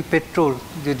 বিন্দু যদি পেট্রোল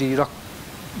যদি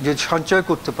সঞ্চয়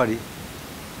করতে পারি,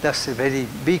 that's a very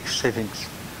big savings.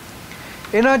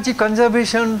 Energy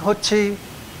conservation হচ্ছে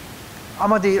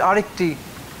আমাদের আরেকটি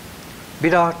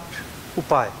বিরাট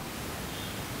উপায়।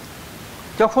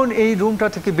 যখন এই রুমটা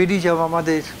থেকে বেরিয়ে যাব,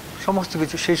 আমাদের সমস্ত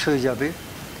কিছু শেষ হয়ে যাবে,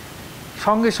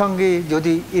 সঙ্গে সঙ্গে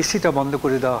যদি এসিটা বন্ধ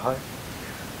করে দেওয়া হয়,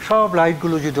 সব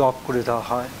লাইটগুলো যদি অফ করে দেওয়া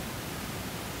হয়,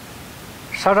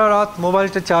 সারা রাত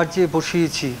মোবাইলটা চার্জে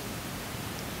বসিয়েছি,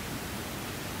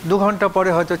 2 ঘন্টা পরে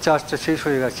হয়তো চার্জটা শেষ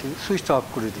হয়ে গেছে, সুইচটা অফ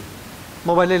করে দিই,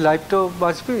 মোবাইলের লাইটটাও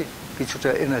বাঁচবে, কিছুটা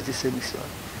এনার্জি সেভিংস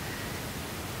হয়।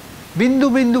 বিন্দু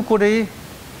বিন্দু করে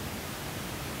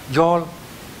জল,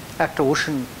 একটা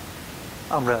ওশান,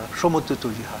 আমরা সমুদ্র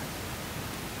তৈরি হয়।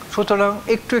 সুতরাং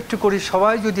একটু একটু করে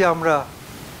সবাই যদি আমরা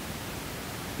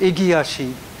এগিয়ে আসি,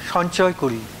 সঞ্চয়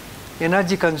করি,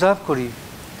 এনার্জি কনজার্ভ করি।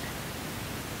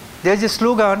 There is a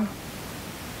slogan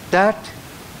that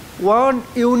 1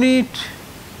 unit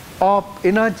of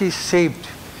energy saved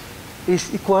is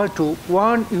equal to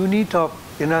 1 unit of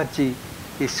energy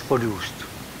is produced.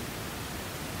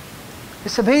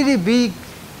 It's a very big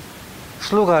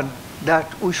slogan that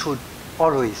we should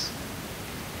always.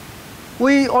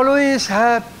 We always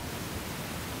have,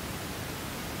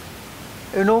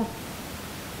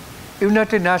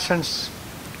 United Nations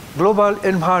Global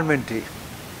Environment Day,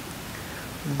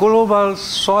 Global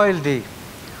Soil Day,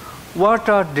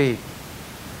 Water Day,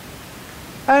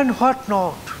 and what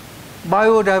not,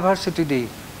 Biodiversity Day.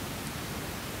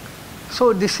 So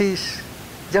this is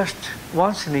just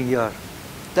once in a year.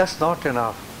 That's not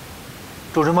enough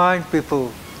to remind people,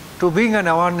 to bring an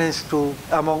awareness to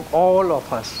among all of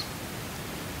us.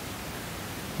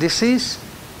 This is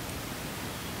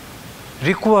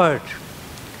required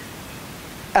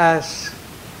as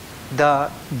the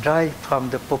drive from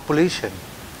the population.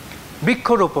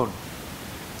 বৃক্ষরোপণ,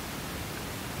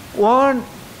 1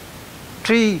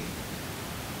 tree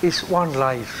is 1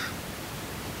 life.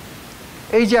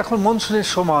 এই যে এখন মনসুনের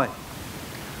সময়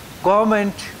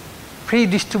government free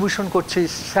distribution করছে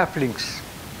saplings,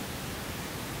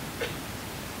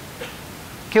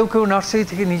 কেউ কেউ nursery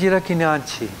থেকে নিজেরা কিনে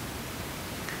আনছে।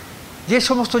 যে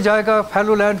সমস্ত জায়গা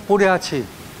ফ্যালো ল্যান্ড পড়ে আছে,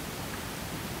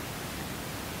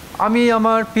 আমি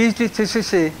আমার পিএইচডি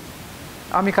থিসিসে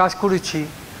আমি কাজ করেছি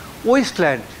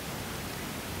ওয়েস্টল্যান্ড,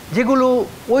 যেগুলো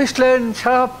ওয়েস্টল্যান্ড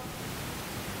সারা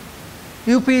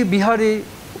ইউপি, বিহারে,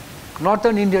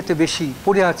 নর্দার্ন ইন্ডিয়াতে বেশি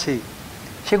পড়ে আছে,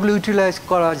 সেগুলো ইউটিলাইজ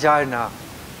করা যায় না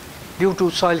ডিউ টু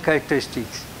সয়েল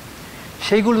ক্যারেক্টারিস্টিক্স।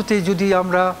 সেইগুলোতে যদি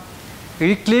আমরা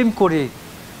রিক্লেম করে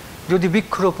যদি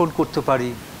বৃক্ষরোপণ করতে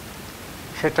পারি,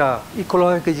 সেটা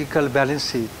ইকোলজিক্যাল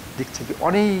ব্যালেন্সের দিক থেকে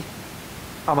অনেক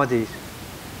আমাদের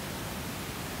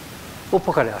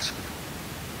উপকারে আসবে।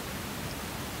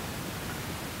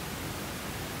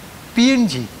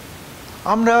 পিএনজি,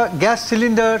 আমরা গ্যাস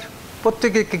সিলিন্ডার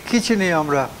প্রত্যেকের কিচেনে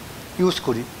আমরা ইউজ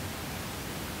করি।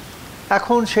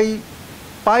 এখন সেই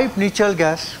পাইপ ন্যাচারাল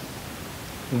গ্যাস,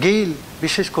 গেইল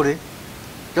বিশেষ করে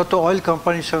যত অয়েল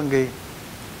কোম্পানির সঙ্গে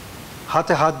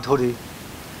হাতে হাত ধরে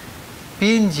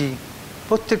পিএনজি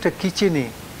প্রত্যেকটা কিচেনে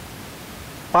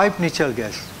পাইপ ন্যাচারাল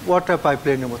গ্যাস ওয়াটার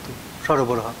পাইপলাইনের মতো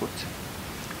সরবরাহ করছে।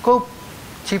 খুব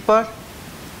চিপার,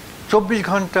 24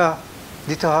 ঘন্টা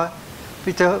দিতে হয়,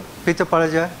 পেতে পারা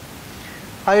যায়।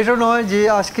 আর এটা নয় যে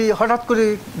আজকে হঠাৎ করে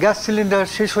গ্যাস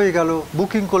সিলিন্ডার শেষ হয়ে গেল,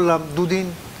 বুকিং করলাম 2 দিন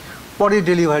পরে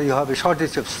ডেলিভারি হবে,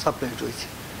 শর্টেজ অফ সাপ্লাই রয়েছে,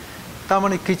 তার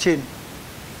মানে কিচেন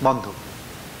বন্ধ।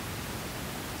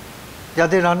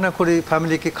 যাদের রান্না করে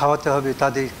ফ্যামিলিকে খাওয়াতে হবে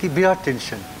তাদের কি বিরাট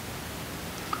টেনশন।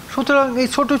 সুতরাং এই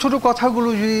ছোট ছোট কথাগুলো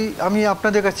যদি আমি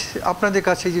আপনাদের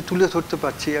কাছে যে তুলে ধরতে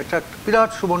পারছি, একটা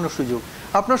বিরাট সুবর্ণ সুযোগ,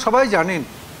 আপনারা সবাই জানেন,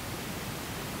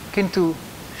 কিন্তু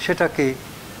সেটাকে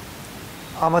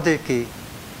আমাদেরকে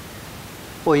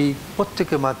ওই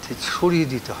প্রত্যেকের মধ্যে ছড়িয়ে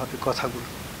দিতে হবে কথাগুলো।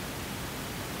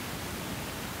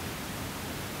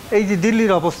 এই যে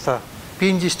দিল্লির অবস্থা,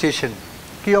 পিএনজি স্টেশন,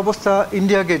 কি অবস্থা,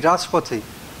 ইন্ডিয়া গেট রাজপথে,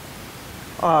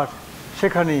 আর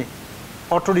সেখানে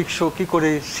অটোরিক্সা কী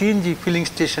করে সিএনজি ফিলিং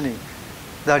স্টেশনে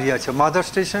দাঁড়িয়ে আছে, মাদার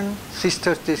স্টেশন,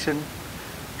 সিস্টার স্টেশন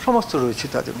সমস্ত রয়েছে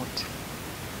তাদের মধ্যে।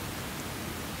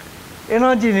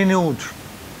 এনার্জি রিনিউড,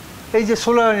 এই যে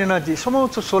সোলার এনার্জি,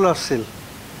 সমস্ত সোলার সেল,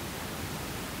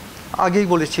 আগেই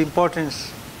বলেছি importance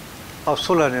of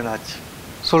solar energy,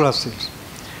 solar sales.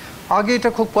 আগে এটা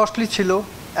খুব কস্টলি ছিল,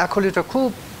 এখন এটা খুব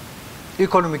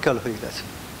ইকোনমিক্যাল হয়ে গেছে।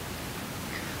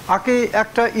 আগে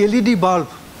একটা এলইডি বাল্ব,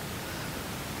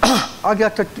 আগে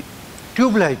একটা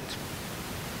টিউবলাইট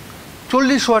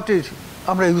 40 ওয়াটের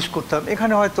আমরা ইউজ করতাম,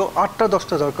 এখানে হয়তো 8টা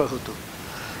 10টা দরকার হতো,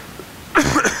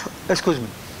 এক্সকিউজ মি।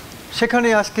 সেখানে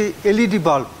আজকে এলইডি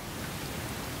বাল্ব,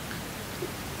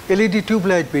 এলইডি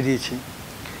টিউবলাইট বেরিয়েছে।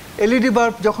 এলইডি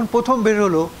বাল্ব যখন প্রথম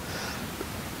বেরোলো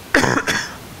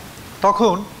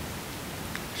তখন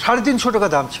 350 টাকা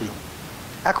দাম ছিল,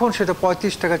 এখন সেটা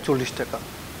 35 টাকা 40 টাকা।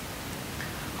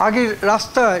 আগের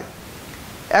রাস্তায়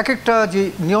এক একটা যে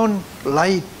নিয়ন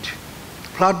লাইট,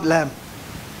 ফ্লাড ল্যাম্প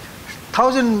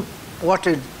 1000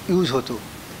 ওয়াটের ইউজ হতো,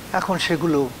 এখন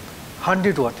সেগুলো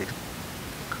 100 ওয়াটের।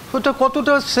 ওটা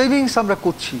কতটা সেভিংস আমরা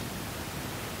করছি।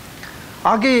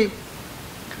 আগে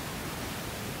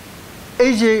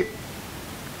এই যে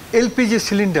এলপিজি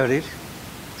সিলিন্ডারের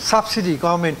সাবসিডি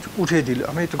গভর্নমেন্ট উঠিয়ে দিল,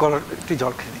 আমি একটু একটু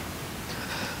জল খেয়ে নিই।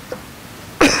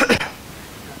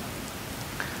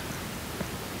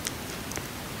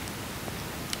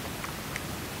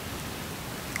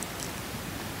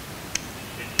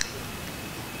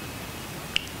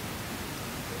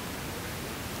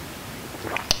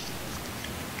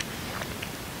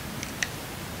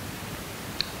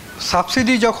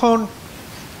 সাবসিডি যখন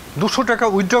 200 টাকা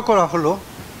উইথড্র করা হলো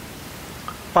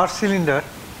পার cylinder,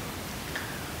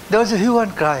 there was a hue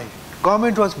and cry.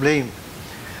 Government was blamed.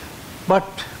 But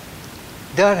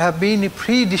there have been a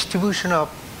free distribution of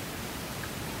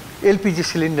LPG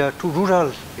cylinder to rural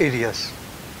areas.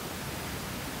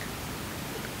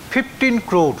 15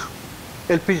 crore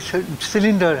LPG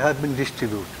cylinder have been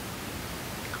distributed.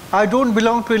 I don't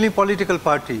belong to any political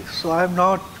party, so I am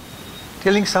not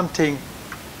telling something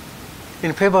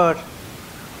in favor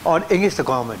or against the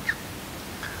government.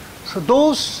 So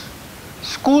those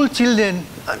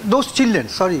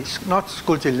not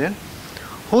school children,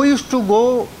 who used to go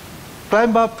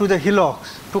climb up to the hillocks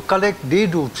to collect day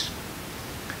roots,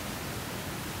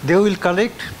 they will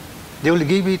collect, they will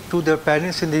give it to their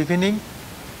parents in the evening,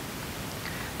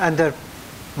 and their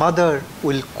mother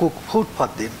will cook food for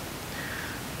them.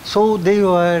 So they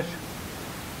were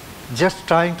just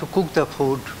trying to cook the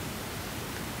food.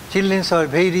 Children are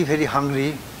very, very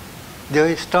hungry.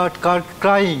 They start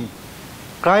crying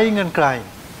and crying.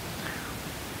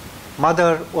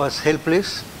 Mother was helpless,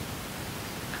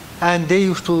 and they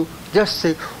used to just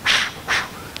say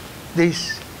this,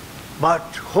 but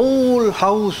whole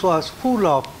house was full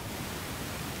of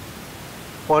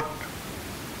what?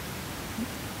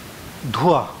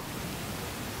 ধোঁয়া,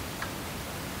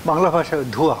 বাংলা ভাষায়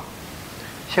ধোঁয়া,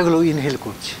 সেগুলো inhale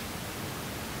করছে,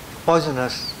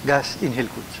 poisonous gas inhale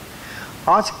করছে।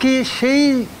 আজকে সেই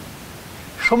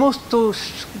সমস্ত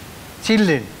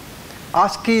children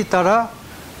আজকে তারা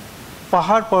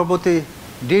পাহাড় পর্বতে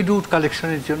ডেড উড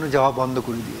কালেকশনের জন্য যাওয়া বন্ধ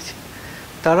করে দিয়েছে।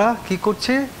 তারা কি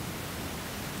করছে,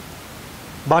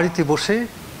 বাড়িতে বসে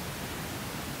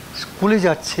স্কুলে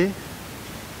যাচ্ছে,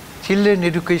 চিলড্রেন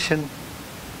এডুকেশন,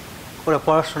 ওরা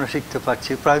পড়াশোনা শিখতে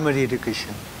পারছে, প্রাইমারি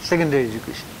এডুকেশন, সেকেন্ডারি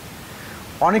এডুকেশন।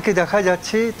 অনেকে দেখা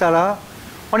যাচ্ছে তারা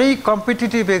অনেক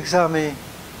কম্পিটিটিভ এক্সামে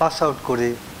পাস আউট করে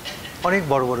অনেক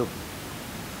বড় বড়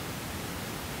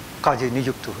কাজে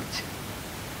নিযুক্ত হচ্ছে।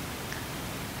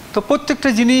 তো প্রত্যেকটা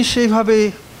জিনিস এইভাবে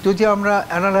যদি আমরা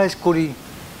অ্যানালাইজ করি,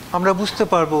 আমরা বুঝতে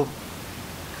পারবো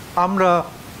আমরা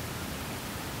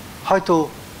হয়তো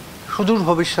সুদূর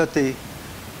ভবিষ্যতে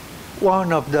one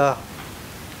of the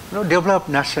developed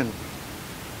nation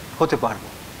হতে পারবো।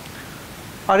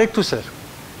 আর একটু স্যার,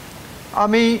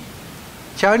 আমি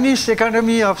চাইনিজ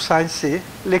একাডেমি অফ সায়েন্সে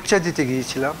লেকচার দিতে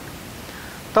গিয়েছিলাম।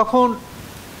 তখন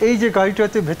এই যে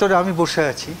গাড়িটাতে ভেতরে আমি বসে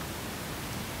আছি,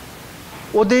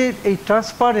 ওদের এই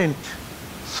transparent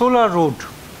solar road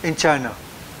in China,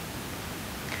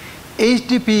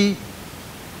 HDP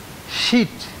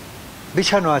sheet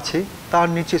বিছানো আছে, তার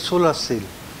নিচে সোলার সেল,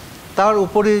 তার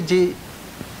উপরে যে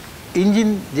ইঞ্জিন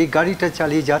যে গাড়িটা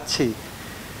চালিয়ে যাচ্ছে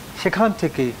সেখান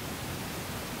থেকে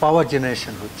পাওয়ার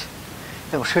জেনারেশন হচ্ছে,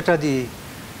 এবং সেটা দিয়ে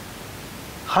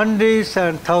hundreds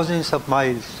and thousands of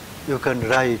miles you can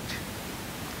ride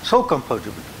so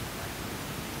comfortably.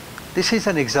 This is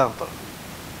an example,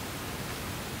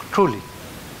 truly.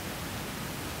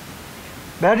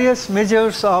 Various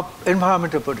measures of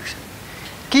environmental protection.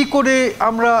 কি করে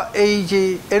আমরা এই যে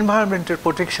এনভায়রনমেন্টাল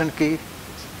প্রোটেকশনকে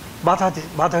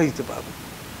বাধা দিতে পারব,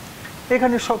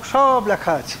 এখানে সব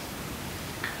লেখা আছে।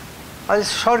 আজ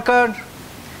সরকার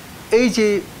এই যে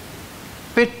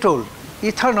পেট্রোল,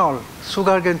 ইথানল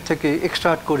সুগারকেন থেকে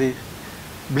এক্সট্রাক্ট করে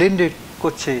ব্লেন্ডেড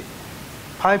করছে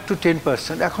 5 to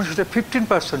 10%, এখন সেটা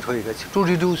 15% হয়ে গেছে, to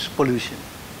reduce pollution.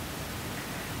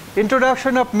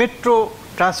 Introduction of metro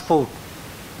transport,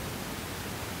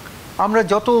 আমরা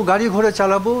যত গাড়ি ঘোড়া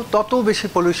চালাবো তত বেশি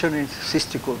পলিউশনের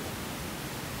সৃষ্টি করব।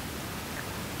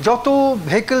 যত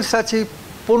ভেহিকলস আছে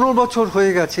 15 বছর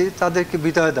হয়ে গেছে তাদেরকে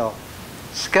বিদায় দাও,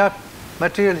 স্ক্র্যাপ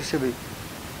ম্যাটেরিয়াল হিসেবে।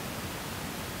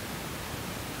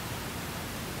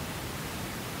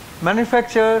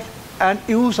 Manufacture and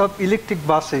use of electric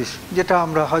buses, যেটা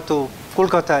আমরা হয়তো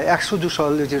কলকাতায় 102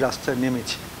 সালে যে রাস্তায়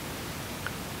নেমেছি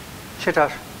সেটা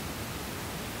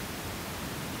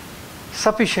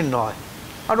সাফিসিয়েন্ট নয়,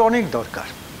 আর অনেক দরকার।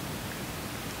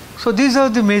 So this R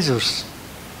the measures.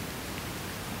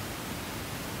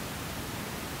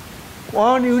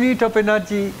 1 unit of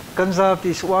energy conserved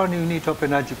is 1 unit of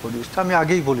energy produced, আমি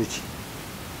আগেই বলেছি।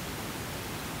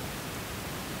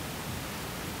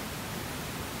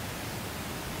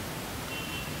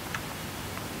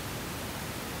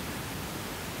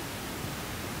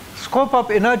 Scope of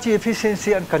energy efficiency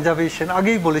and conservation,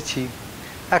 আগেই বলেছি।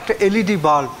 একটা LED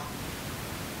bulb,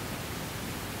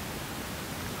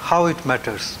 how it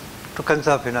matters to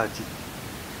conserve energy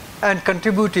and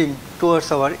contributing towards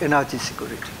our energy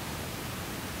security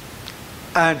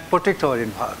and protect our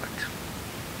environment.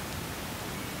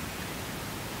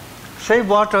 Save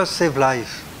water, save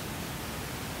life.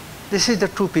 This is the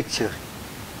true picture.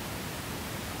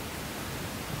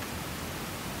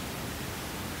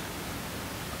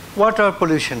 Water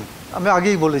pollution, আমি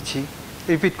আগেই বলেছি,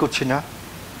 repeat করছি না।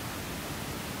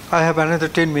 I have another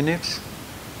 10 minutes.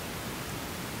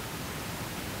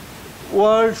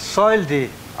 World soil day,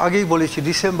 আগেই বলেছি,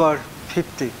 December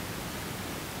 50।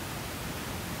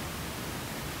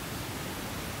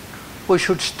 We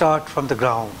should start from the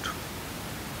ground.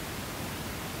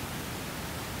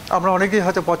 আমরা অনেকেই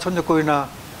হয়তো পছন্দ করি না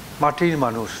মাটির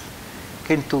মানুষ,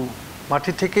 কিন্তু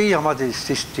মাটি থেকেই আমাদের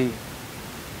সৃষ্টি।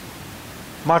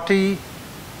 মাটি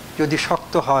যদি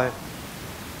শক্ত হয়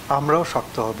আমরাও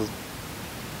শক্ত হব।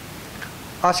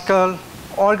 আজকাল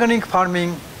অর্গানিক ফার্মিং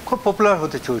খুব পপুলার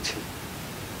হতে চলছে।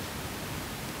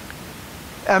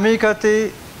 আমেরিকাতে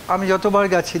আমি যতবার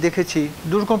গেছি দেখেছি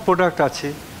দুরকম প্রোডাক্ট আছে।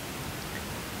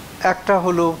 একটা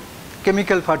হলো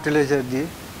কেমিক্যাল ফার্টিলাইজার দিয়ে,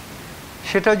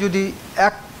 সেটা যদি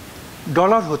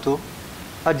 $1 হতো,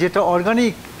 আর যেটা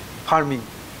অর্গানিক ফার্মিং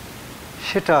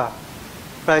সেটা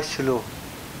প্রাইস ছিল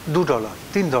 $2,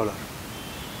 $3।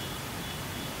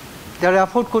 যারা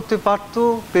অ্যাফোর্ড করতে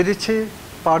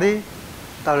পারে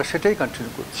তারা সেটাই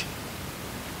কন্টিনিউ করছে।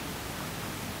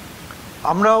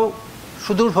 আমরাও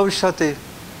সুদূর ভবিষ্যতে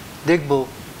দেখব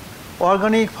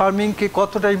অর্গানিক ফার্মিংকে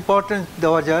কতটা ইম্পর্টেন্স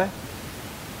দেওয়া যায়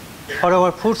for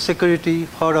our food security,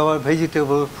 for our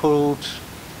vegetable, fruits,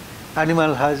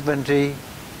 animal husbandry,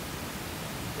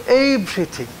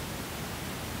 everything.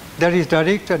 There is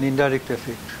direct and indirect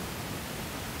effect.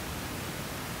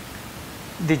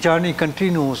 The journey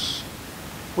continues.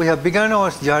 We have begun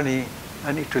our journey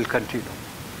and it will continue.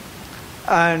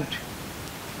 And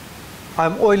I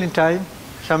am well in time,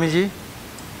 Swamiji.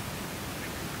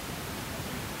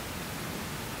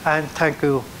 And thank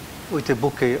you with a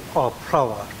bouquet of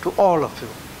flower to all of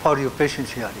you for your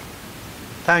patience hearing.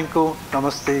 Thank you.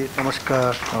 Namaste.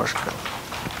 Namaskar. Namaskar.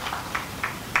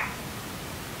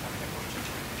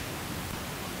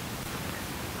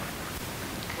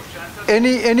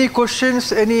 Any questions?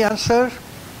 Any answer?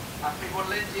 আপনি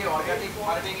বললেন যে organic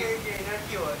farming এর যে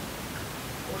energy হয়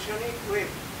oceanic wave,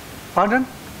 Pardon?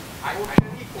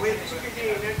 Oceanic wave থেকে যে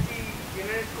energy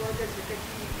generate করা যায় সেটা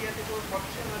কি ইন্ডিয়াতে কোনো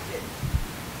প্রফেশন আছে?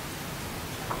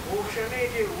 ওশানে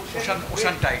যে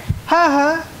ওশান টাইড,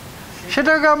 হ্যাঁ,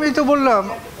 সেটাকে আমি তো বললাম,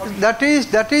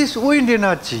 দ্যাট ইজ উইন্ড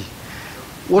এনার্জি।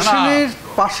 ওশানের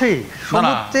পাশে,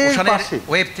 সমুদ্রের ওশানের পাশে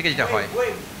ওয়েভ থেকে যেটা হয়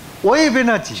ওয়েভ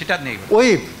এনার্জি, সেটা নেই।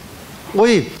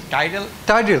 Wave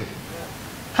tidal.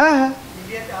 হ্যাঁ হ্যাঁ,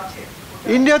 ইন্ডিয়াতে আছে?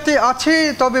 ইন্ডিয়াতে আছে,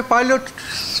 তবে পাইলট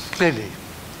প্লেনে।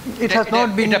 It has not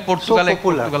been so popular.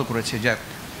 Portugal করেছে। যাক,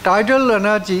 টাইডাল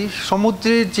এনার্জি,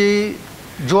 সমুদ্রের যে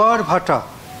জোয়ার ভাটা,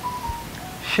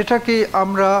 সেটাকে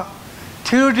আমরা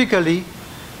থিওরিটিক্যালি,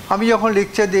 আমি যখন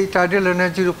লেকচার দিই টাইডাল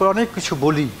এনার্জির উপর অনেক কিছু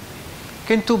বলি,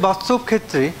 কিন্তু বাস্তব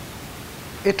ক্ষেত্রে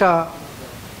এটা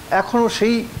এখনও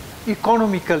সেই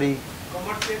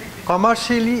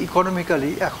কমার্শিয়ালি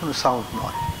ইকোনমিক্যালি এখনও সাউন্ড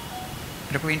নয়।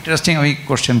 এটা খুব ইন্টারেস্টিং আমি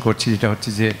কোশ্চেন করছি, যেটা হচ্ছে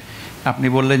যে আপনি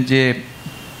বললেন যে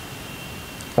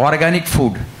organic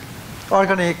food,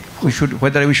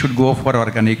 whether we should go for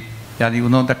organic. And you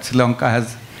know that Sri Lanka has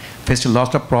faced a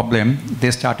lot of problem.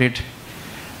 They started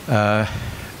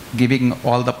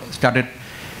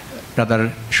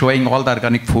showing all the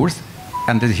organic foods,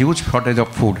 and there's huge shortage of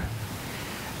food,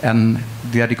 and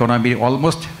their economy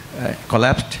almost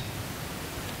collapsed.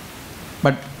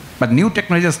 But new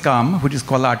technologies come, which is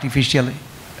called artificial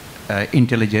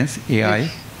intelligence, AI,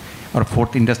 yes, or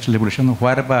fourth industrial revolution,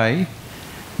 whereby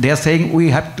they are saying we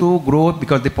have to grow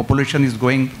because the population is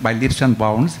growing by leaps and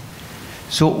bounds.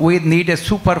 So we need a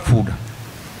superfood.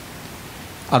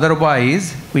 Otherwise,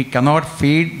 we cannot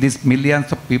feed these millions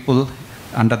of people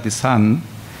under the sun.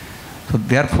 So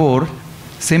therefore,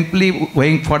 simply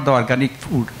going for the organic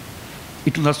food,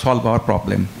 it will not solve our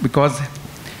problem, because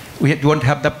we don't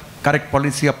have the correct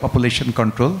policy of population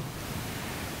control.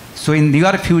 So in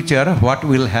near future, what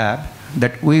we'll have,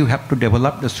 that we have to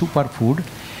develop the superfood.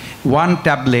 One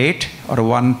tablet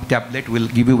will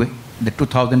give you the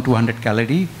 2,200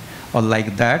 calorie or like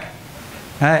that.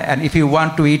 And if you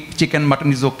want to eat chicken,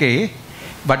 mutton is okay,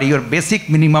 but your basic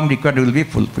minimum required will be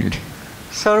fulfilled.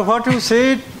 Sir, what you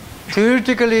said,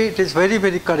 theoretically it is very,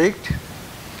 very correct.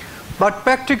 But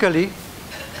practically,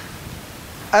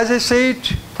 as I said,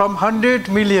 from 100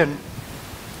 million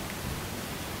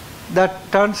that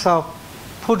tons of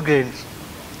food grains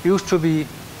used to be,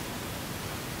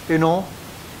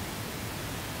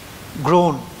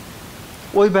 grown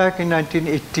way back in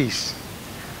 1980s,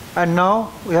 and now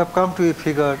we have come to a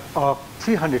figure of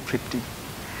 350.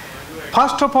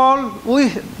 First of all,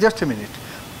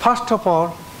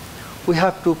 we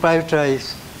have to prioritize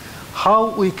how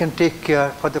we can take care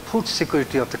for the food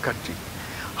security of the country,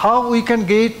 how we can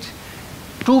get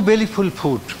two bellyful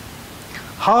food,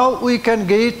 how we can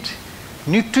get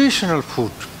nutritional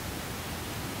food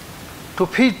to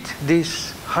feed these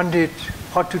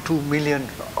 142 million,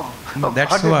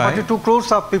 That's 142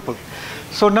 crores of people.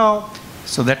 So now,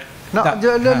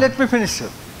 let me finish, sir.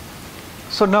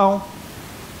 So now,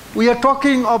 we are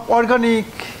talking of organic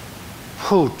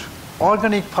food,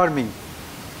 organic farming.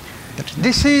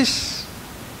 This is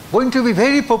going to be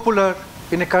very popular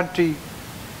in a country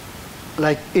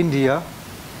like India,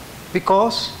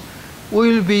 because we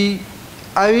will be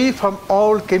away from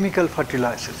all chemical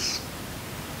fertilizers.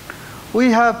 We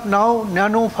have now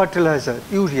nano fertilizer,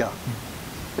 urea,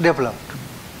 developed.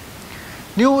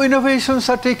 New innovations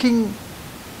are taking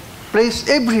place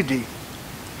every day.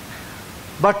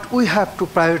 But we have to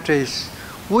prioritize.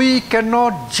 We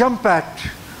cannot jump at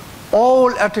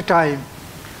all at a time.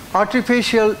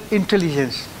 Artificial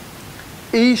intelligence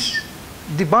is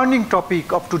the burning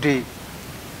topic of today,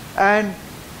 and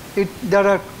there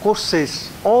are courses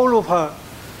all over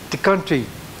the country,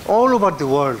 all over the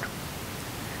world,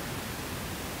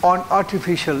 on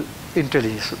artificial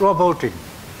intelligence, robotic.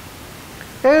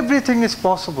 Everything is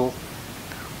possible,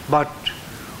 but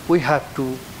we have to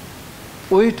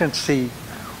wait and see.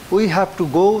 We have to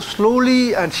go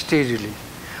slowly and steadily.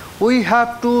 We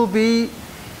have to be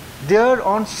there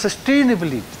on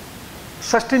sustainable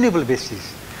basis.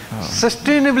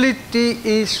 Sustainability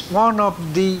is one of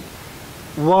the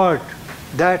words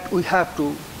that we have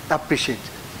to appreciate.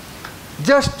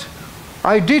 Just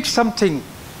I did something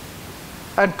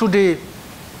and today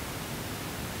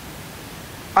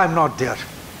I'm not there.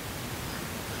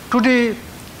 Today,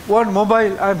 one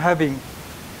mobile I'm having,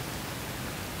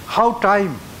 how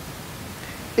time,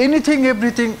 anything,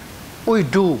 everything we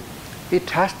do, it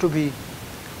has to be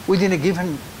within a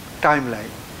given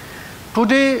timeline.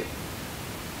 Today,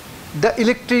 the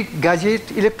electronic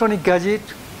gadget,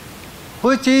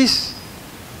 which is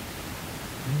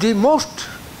the most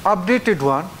updated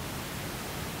one,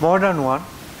 modern one,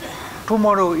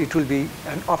 tomorrow it will be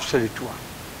an obsolete one.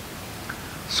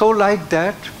 So like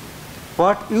that,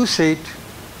 what you said,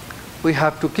 we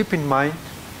have to keep in mind,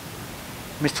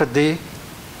 Mr. De.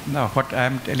 Now, what I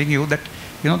am telling you, that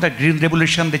You know, the Green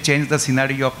Revolution, they changed the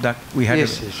scenario of that. We had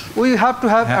Yes. We have to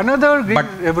have another green but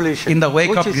revolution. in the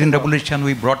wake which of is Green about- Revolution,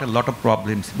 we brought a lot of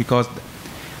problems because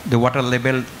the water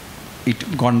level,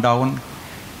 it gone down,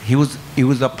 huge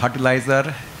use of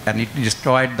fertilizer, and it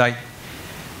destroyed the,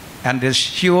 and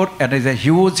there's a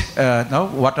huge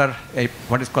water,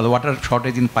 what is called water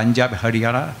shortage in Punjab,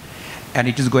 Haryana, and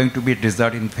it is going to be a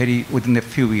desert within a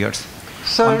few years.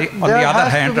 Sir, on the there other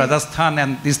has to hand, be- Rajasthan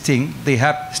and this thing, they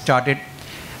have started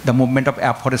the movement of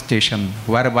afforestation,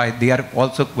 whereby they are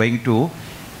also going to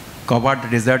cover the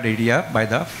desert area by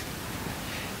the.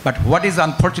 But what is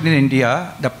unfortunate in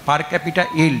India, the per capita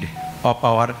yield of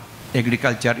our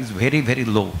agriculture is very, very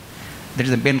low. There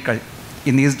is a main.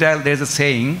 In Israel, there is a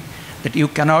saying that you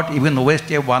cannot even waste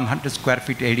a 100 square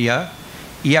feet area.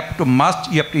 You have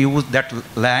to use that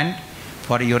land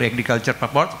for your agriculture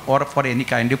purpose or for any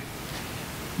kind of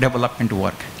development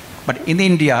work. But in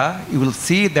India, you will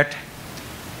see that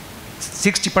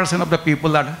 60% of the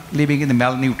people are living in the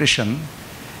malnutrition,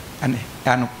 and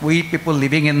we people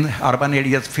living in urban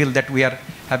areas feel that we have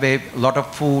a lot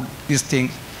of food, these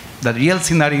things. The real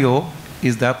scenario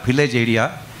is the village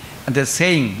area, and they're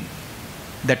saying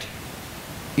that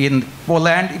in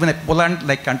Poland, even Poland,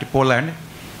 like country Poland,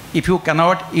 if you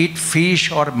cannot eat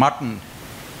fish or mutton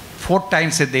 4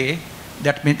 times a day,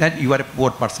 that means that you are a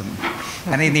poor person.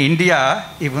 And in India,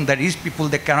 even the rich people,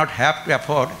 they cannot have to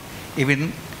afford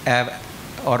even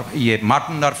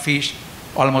mutton or fish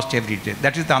almost every day.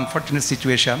 That is the unfortunate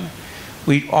situation.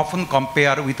 We often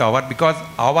compare with because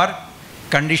our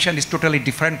condition is totally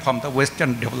different from the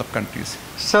Western developed countries.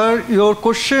 Sir, your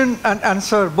question and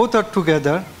answer both are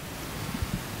together,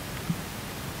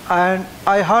 and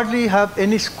I hardly have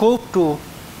any scope to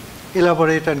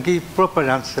elaborate and give proper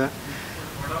answer.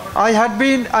 I had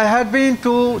been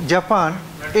to Japan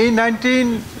in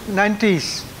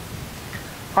 1990s.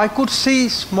 I could see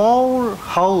small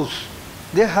house.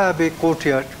 They have a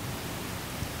courtyard.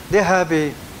 They have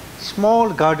a small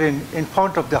garden in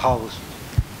front of the house,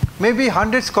 maybe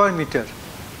 100 square meter.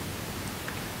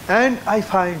 And I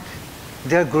find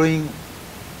they are growing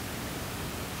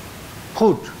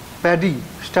food, paddy,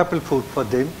 staple food for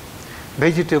them,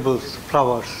 vegetables,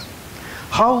 flowers.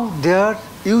 How they are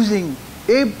using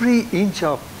every inch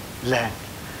of land.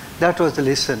 That was the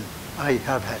lesson I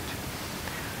have had.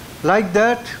 Like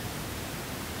that,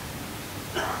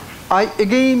 I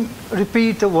again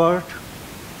repeat the word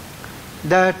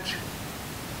that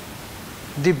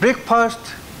the breakfast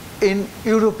in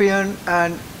European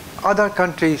and other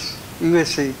countries,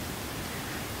 USA,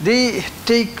 they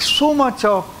take so much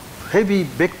of heavy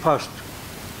breakfast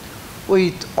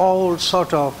with all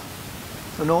sort of,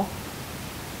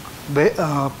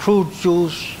 fruit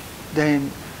juice,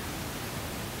 then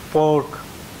pork,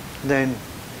 then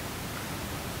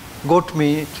goat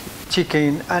meat,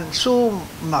 chicken, and so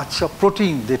much of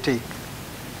protein they take.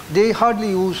 They hardly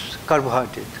use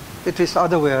carbohydrate. It is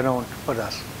other way around for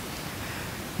us.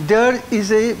 There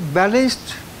is a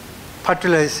balanced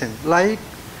fertilization like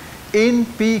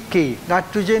NPK,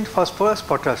 nitrogen, phosphorus,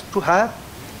 potash, to have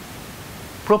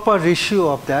proper ratio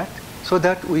of that so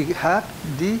that we have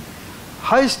the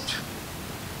highest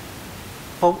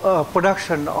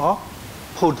production of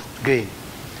food grain.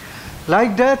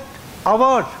 Like that,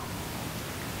 our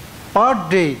per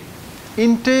day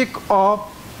intake of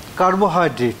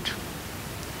carbohydrate,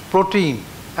 protein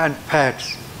and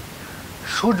fats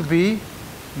should be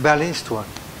balanced one.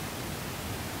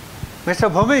 Mr.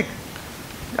 Bhomik,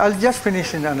 I'll just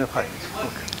finish in another 5 minutes.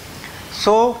 Okay.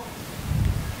 So,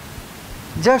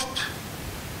 just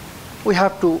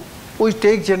we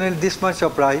take generally this much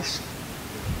of rice,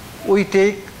 we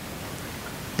take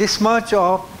this much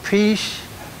of fish,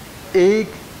 egg.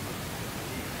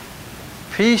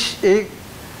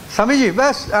 Samiji,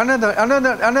 bas,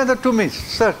 another 2 minutes,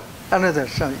 sir. Another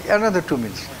 2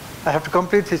 minutes. I have to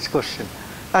complete his question.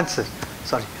 Answer.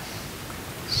 Sorry.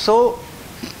 So,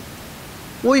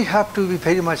 we have to be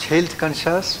very much health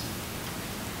conscious.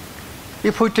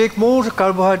 If we take more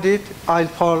carbohydrate,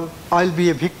 I'll be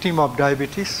a victim of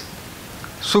diabetes,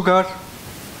 sugar.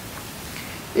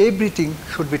 Everything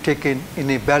should be taken in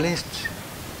a balanced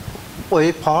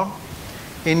way form,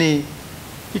 in a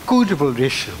equitable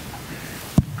ratio.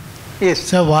 Yes.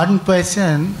 So one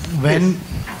question, when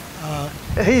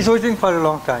yes. He is waiting for a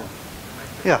long time.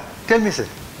 Yeah, tell me, sir.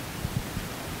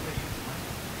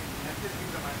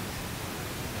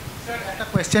 একটা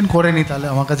question করে নি তাহলে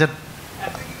আমার কাছে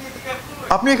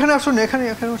আপনি এখানে আসুন এখানে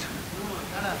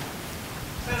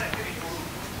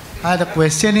হ্যাঁ দ্য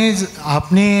কোয়েশ্চেন ইজ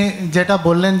আপনি যেটা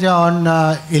বললেন যে on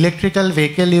electrical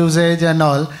vehicle uses and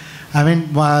all I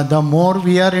mean, the more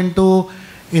we are into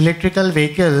electrical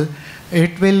vehicle,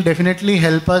 it will definitely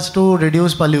help us to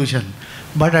reduce pollution.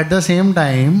 But at the same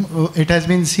time, it has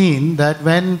been seen that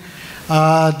when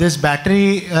this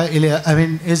battery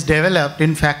is developed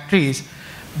in factories,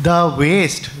 the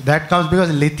waste that comes,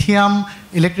 because lithium,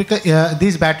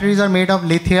 these batteries are made of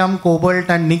lithium, cobalt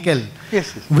and nickel.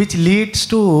 Yes, yes. Which leads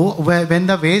to, when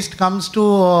the waste comes to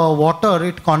water,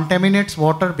 it contaminates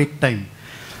water big time.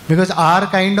 Because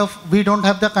we don't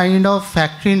have the kind of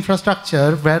factory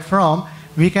infrastructure wherefrom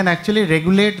we can actually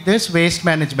regulate this waste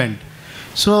management.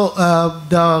 So,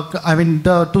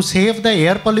 to save the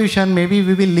air pollution, maybe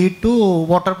we will lead to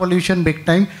water pollution big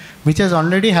time, which has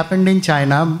already happened in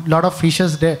China. A lot of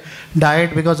fishes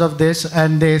died because of this,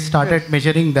 and they started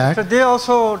measuring that. So they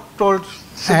also told.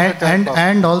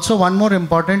 And also one more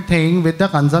important thing, with the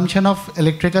consumption of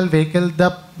electrical vehicle,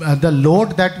 the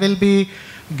load that will be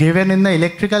given in the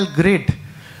electrical grid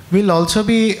will also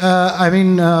be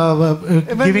giving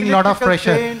a lot of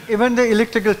pressure. Even the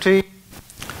electrical train,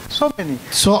 so many.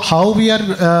 So how we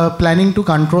are planning to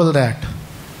control that?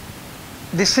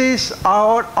 This is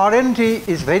our R&D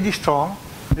is very strong,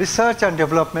 research and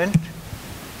development,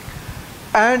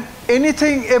 and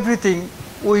everything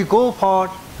we go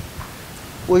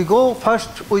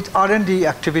first with R&D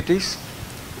activities,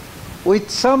 with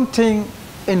something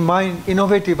in mind,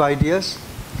 innovative ideas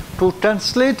to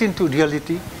translate into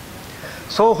reality.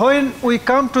 So when we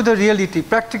come to the reality,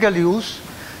 practical use,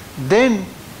 then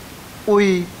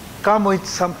we come with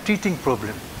some treating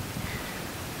problem.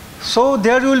 So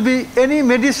there will be any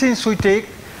medicines we take,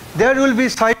 there will be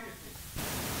side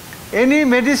effects. Any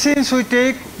medicines we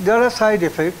take, there are side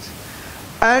effects.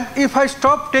 And if I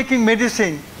stop taking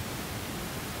medicine,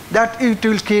 that it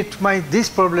will create this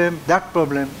problem, that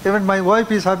problem. Even my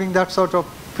wife is having that sort of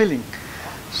feeling.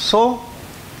 So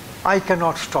I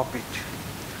cannot stop it.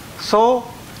 So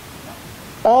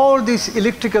all these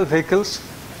electrical vehicles,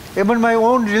 even my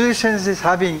own relations is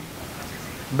having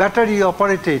battery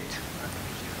operated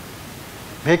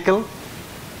vehicle.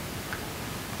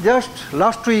 Just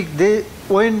last week they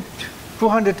went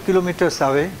 200 kilometers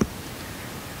away,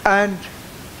 and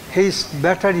his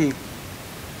battery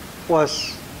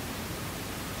was,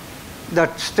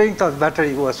 that strength of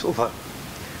battery was over,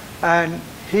 and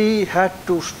he had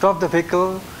to stop the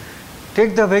vehicle,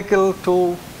 take the vehicle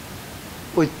to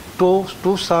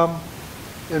some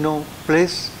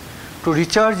place to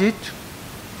recharge it,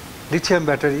 lithium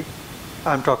battery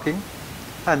I'm talking,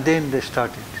 and then they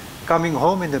started coming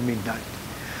home in the midnight.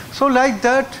 So like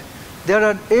that, there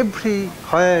are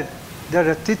everywhere there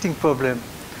are teething problem.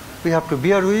 We have to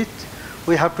bear with,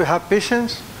 we have to have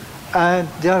patience, and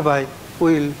thereby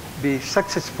we will be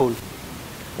successful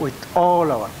with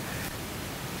all our.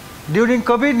 During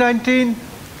COVID-19,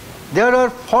 there are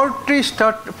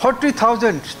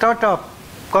 40,000 startup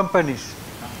companies.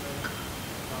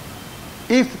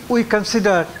 If we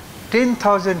consider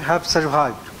 10,000 have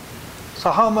survived,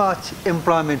 so how much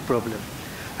employment problem?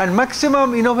 And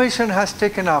maximum innovation has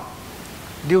taken up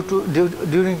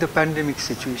during the pandemic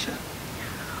situation.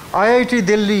 IIT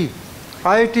Delhi,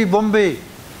 IIT Bombay,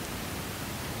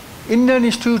 Indian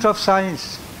Institute of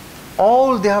Science,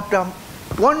 all they have done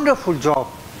wonderful job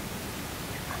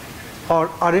for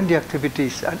R&D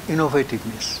activities and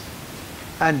innovativeness.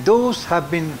 And those have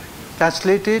been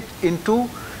translated into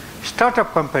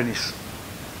startup companies,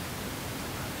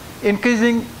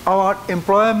 increasing our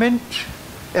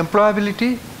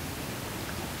employability,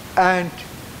 and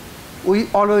we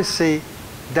always say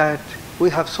that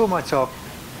we have so much of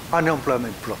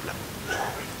unemployment problem.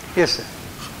 Yes, sir.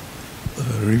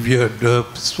 Revered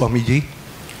Swamiji,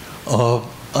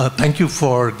 thank you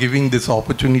for giving this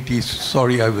opportunity.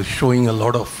 Sorry, I was showing a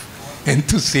lot of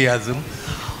enthusiasm.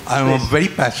 I'm a very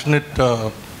passionate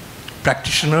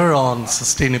practitioner on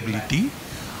sustainability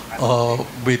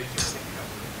with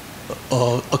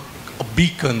a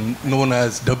beacon known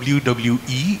as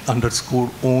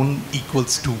WWE_own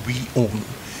equals to we own.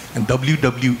 And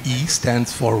WWE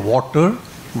stands for water,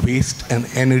 waste and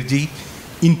energy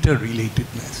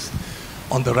interrelatedness.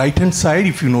 On the right hand side,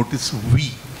 if you notice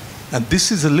we, and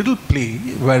this is a little play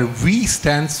where we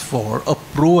stands for a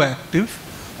proactive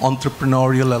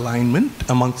entrepreneurial alignment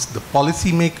amongst the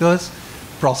policymakers,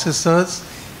 processors,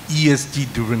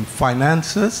 ESG-driven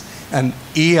financiers, and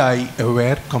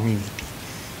AI-aware community.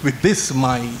 With this,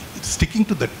 sticking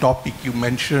to the topic you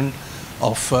mentioned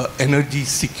of energy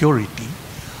security,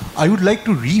 I would like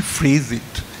to rephrase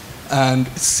it and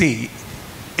say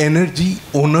energy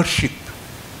ownership,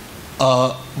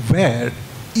 where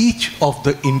each of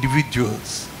the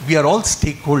individuals, we are all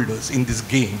stakeholders in this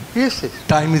game. Yes, yes.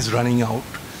 Time is running out.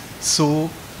 So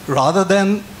rather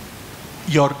than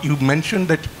you mentioned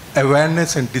that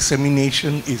awareness and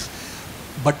dissemination is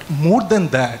But more than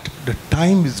that, the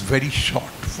time is very short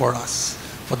for us,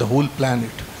 for the whole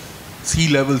planet. Sea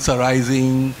levels are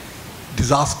rising,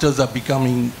 disasters are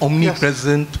becoming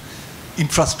omnipresent,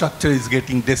 infrastructure is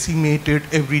getting decimated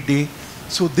every day.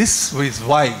 So this is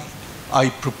why I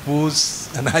propose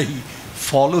and I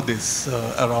follow this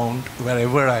around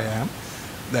wherever I am,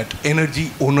 that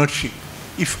energy ownership.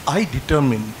 If I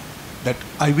determine that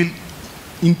I will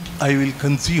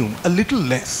consume a little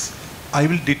less, I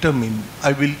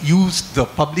will use the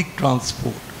public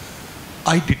transport,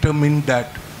 I determine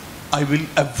that I will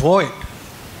avoid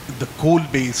the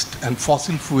coal-based and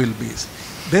fossil fuel-based,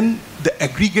 then the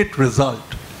aggregate result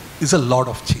is a lot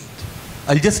of change.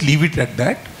 I'll just leave it at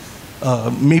that.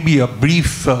 Maybe a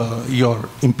brief, your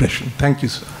impression. Thank you,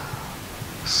 sir.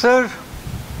 Sir,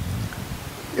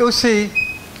 you see,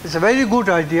 it's a very good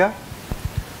idea.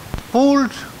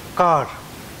 Pooled car.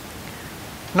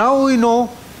 Now we know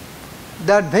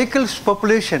that vehicles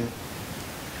population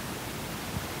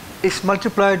is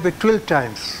multiplied by 12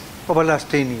 times over the last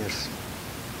 10 years.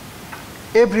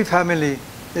 Every family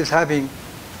is having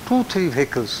 2-3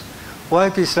 vehicles.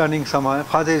 Wife is running somewhere,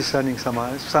 father is running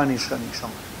somewhere, son is running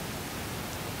somewhere.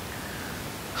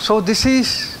 So this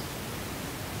is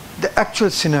the actual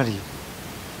scenario.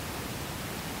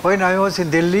 When I was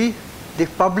in Delhi, the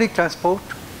public transport,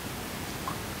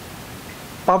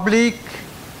 public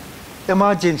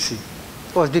emergency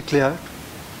was declared.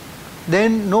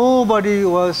 Then nobody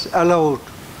was allowed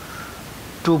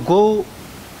to go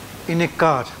in a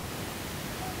car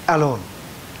alone.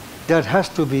 There has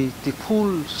to be the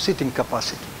full sitting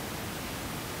capacity.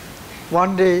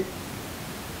 One day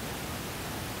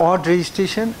odd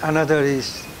registration, another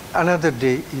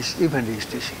day is even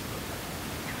registration.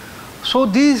 So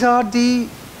these are the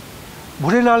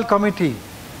Bhurelal committee,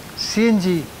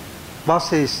 CNG,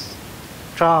 buses,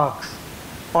 trucks,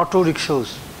 auto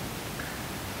rickshaws.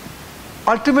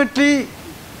 Ultimately,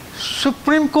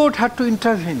 Supreme Court had to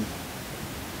intervene.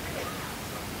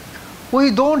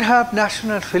 We don't have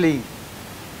national feeling.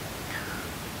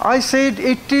 I said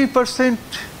 80%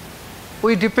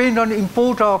 we depend on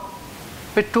import of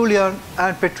petroleum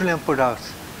and petroleum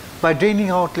products by draining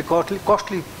out the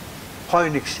costly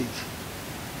foreign exchange.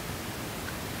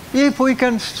 If we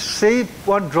can save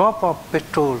one drop of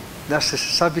petrol, that's a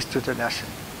service to the nation.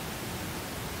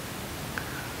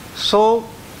 So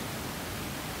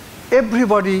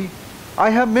everybody,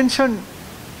 I have mentioned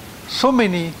so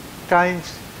many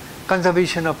times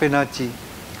conservation of energy,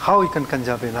 how we can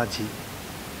conserve energy,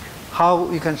 how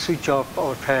we can switch off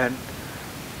our fan,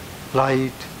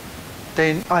 light.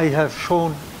 Then I have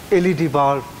shown LED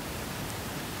bulb,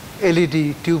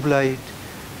 LED tube light,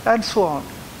 and so on.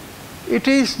 It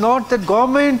is not that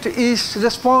government is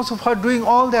responsible for doing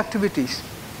all the activities.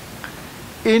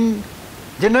 In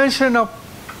generation of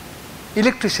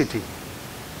electricity,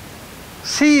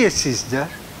 CESC is there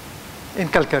in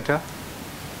Calcutta.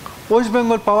 West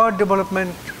Bengal Power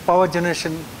Development, Power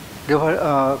Generation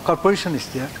Corporation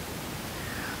is there.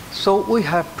 So we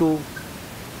have to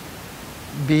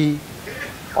be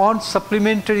on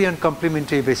supplementary and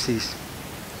complementary basis.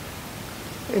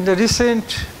 In the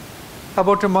recent,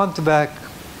 about a month back,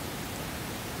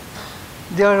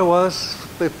 there was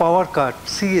a power cut,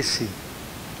 CSC,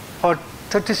 for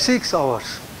 36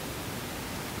 hours.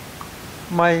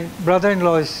 My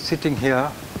brother-in-law is sitting here.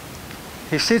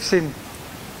 He stays in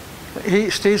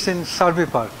Survey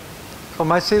Park. So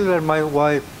myself and my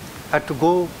wife had to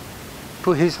go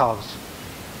to his house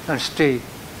and stay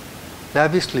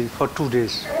lavishly for 2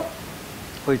 days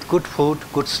with good food,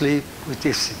 good sleep, with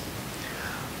AC.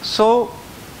 So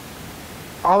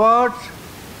our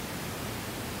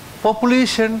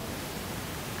population,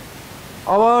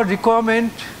 our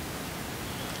requirement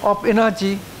of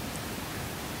energy,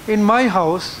 in my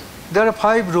house there are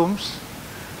 5 rooms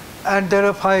and there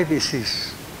are 5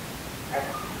 ACs.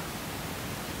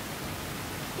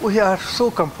 We are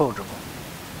so comfortable,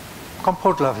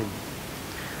 comfort loving.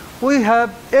 We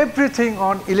have everything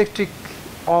on electric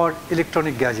or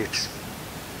electronic gadgets.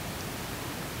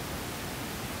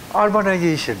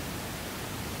 Urbanization,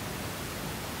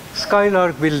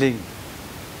 Skylark building.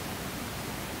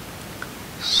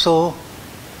 So,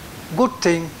 good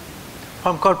thing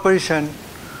from corporation,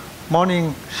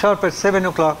 morning sharp at 7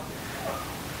 o'clock,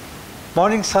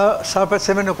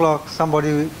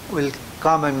 somebody will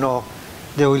come and knock.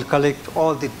 They will collect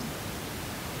all the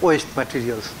waste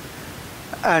materials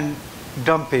and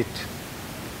dump it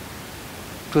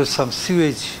to some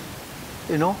sewage,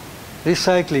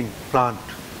 recycling plant.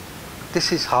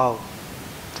 This is how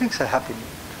things are happening.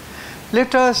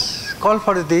 Let us call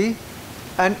for a day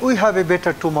and we have a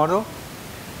better tomorrow.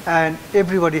 and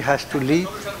everybody has to lead.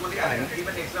 Give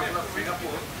an example of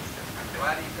Singapore,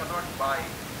 where you cannot buy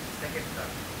second car.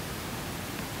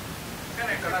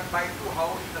 You cannot buy two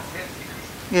houses in the same city.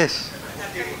 Yes.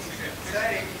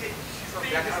 So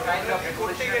that is kind of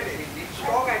evolution we need.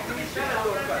 Strong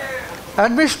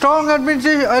administration Strong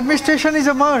administration is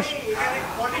a must.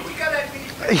 political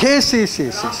administration Yes, yes,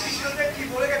 yes, yes. Ramakrishnadev কি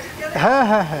বলে গেছেন জানেন? হ্যাঁ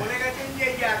হ্যাঁ হ্যাঁ বলে গেছেন যে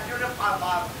এই যে একজনে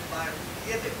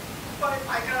ইয়েতে উপরে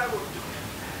পায়খানা করছে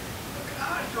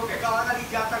আর চোখে গালাগালি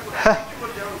যাতা করে কি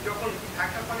বলছে যখন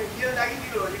একটা পানি দিয়ে লাগিয়ে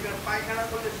দিল যেখানে পায়খানা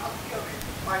করলে শাস্তি হবে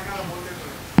পায়খানা বলতে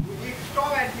করে we need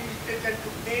strong administration to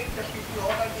make the people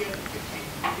orderly and disciplined.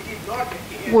 It is not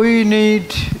We need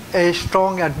a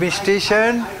strong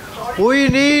administration. We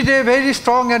need a very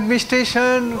strong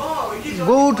administration,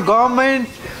 good government,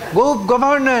 good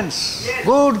governance,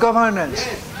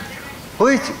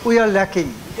 which we are lacking,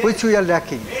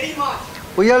 very much.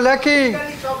 We are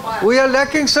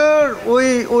lacking, sir.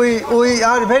 We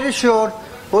are very sure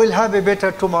we will have a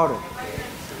better tomorrow.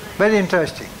 Very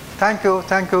interesting. Thank you.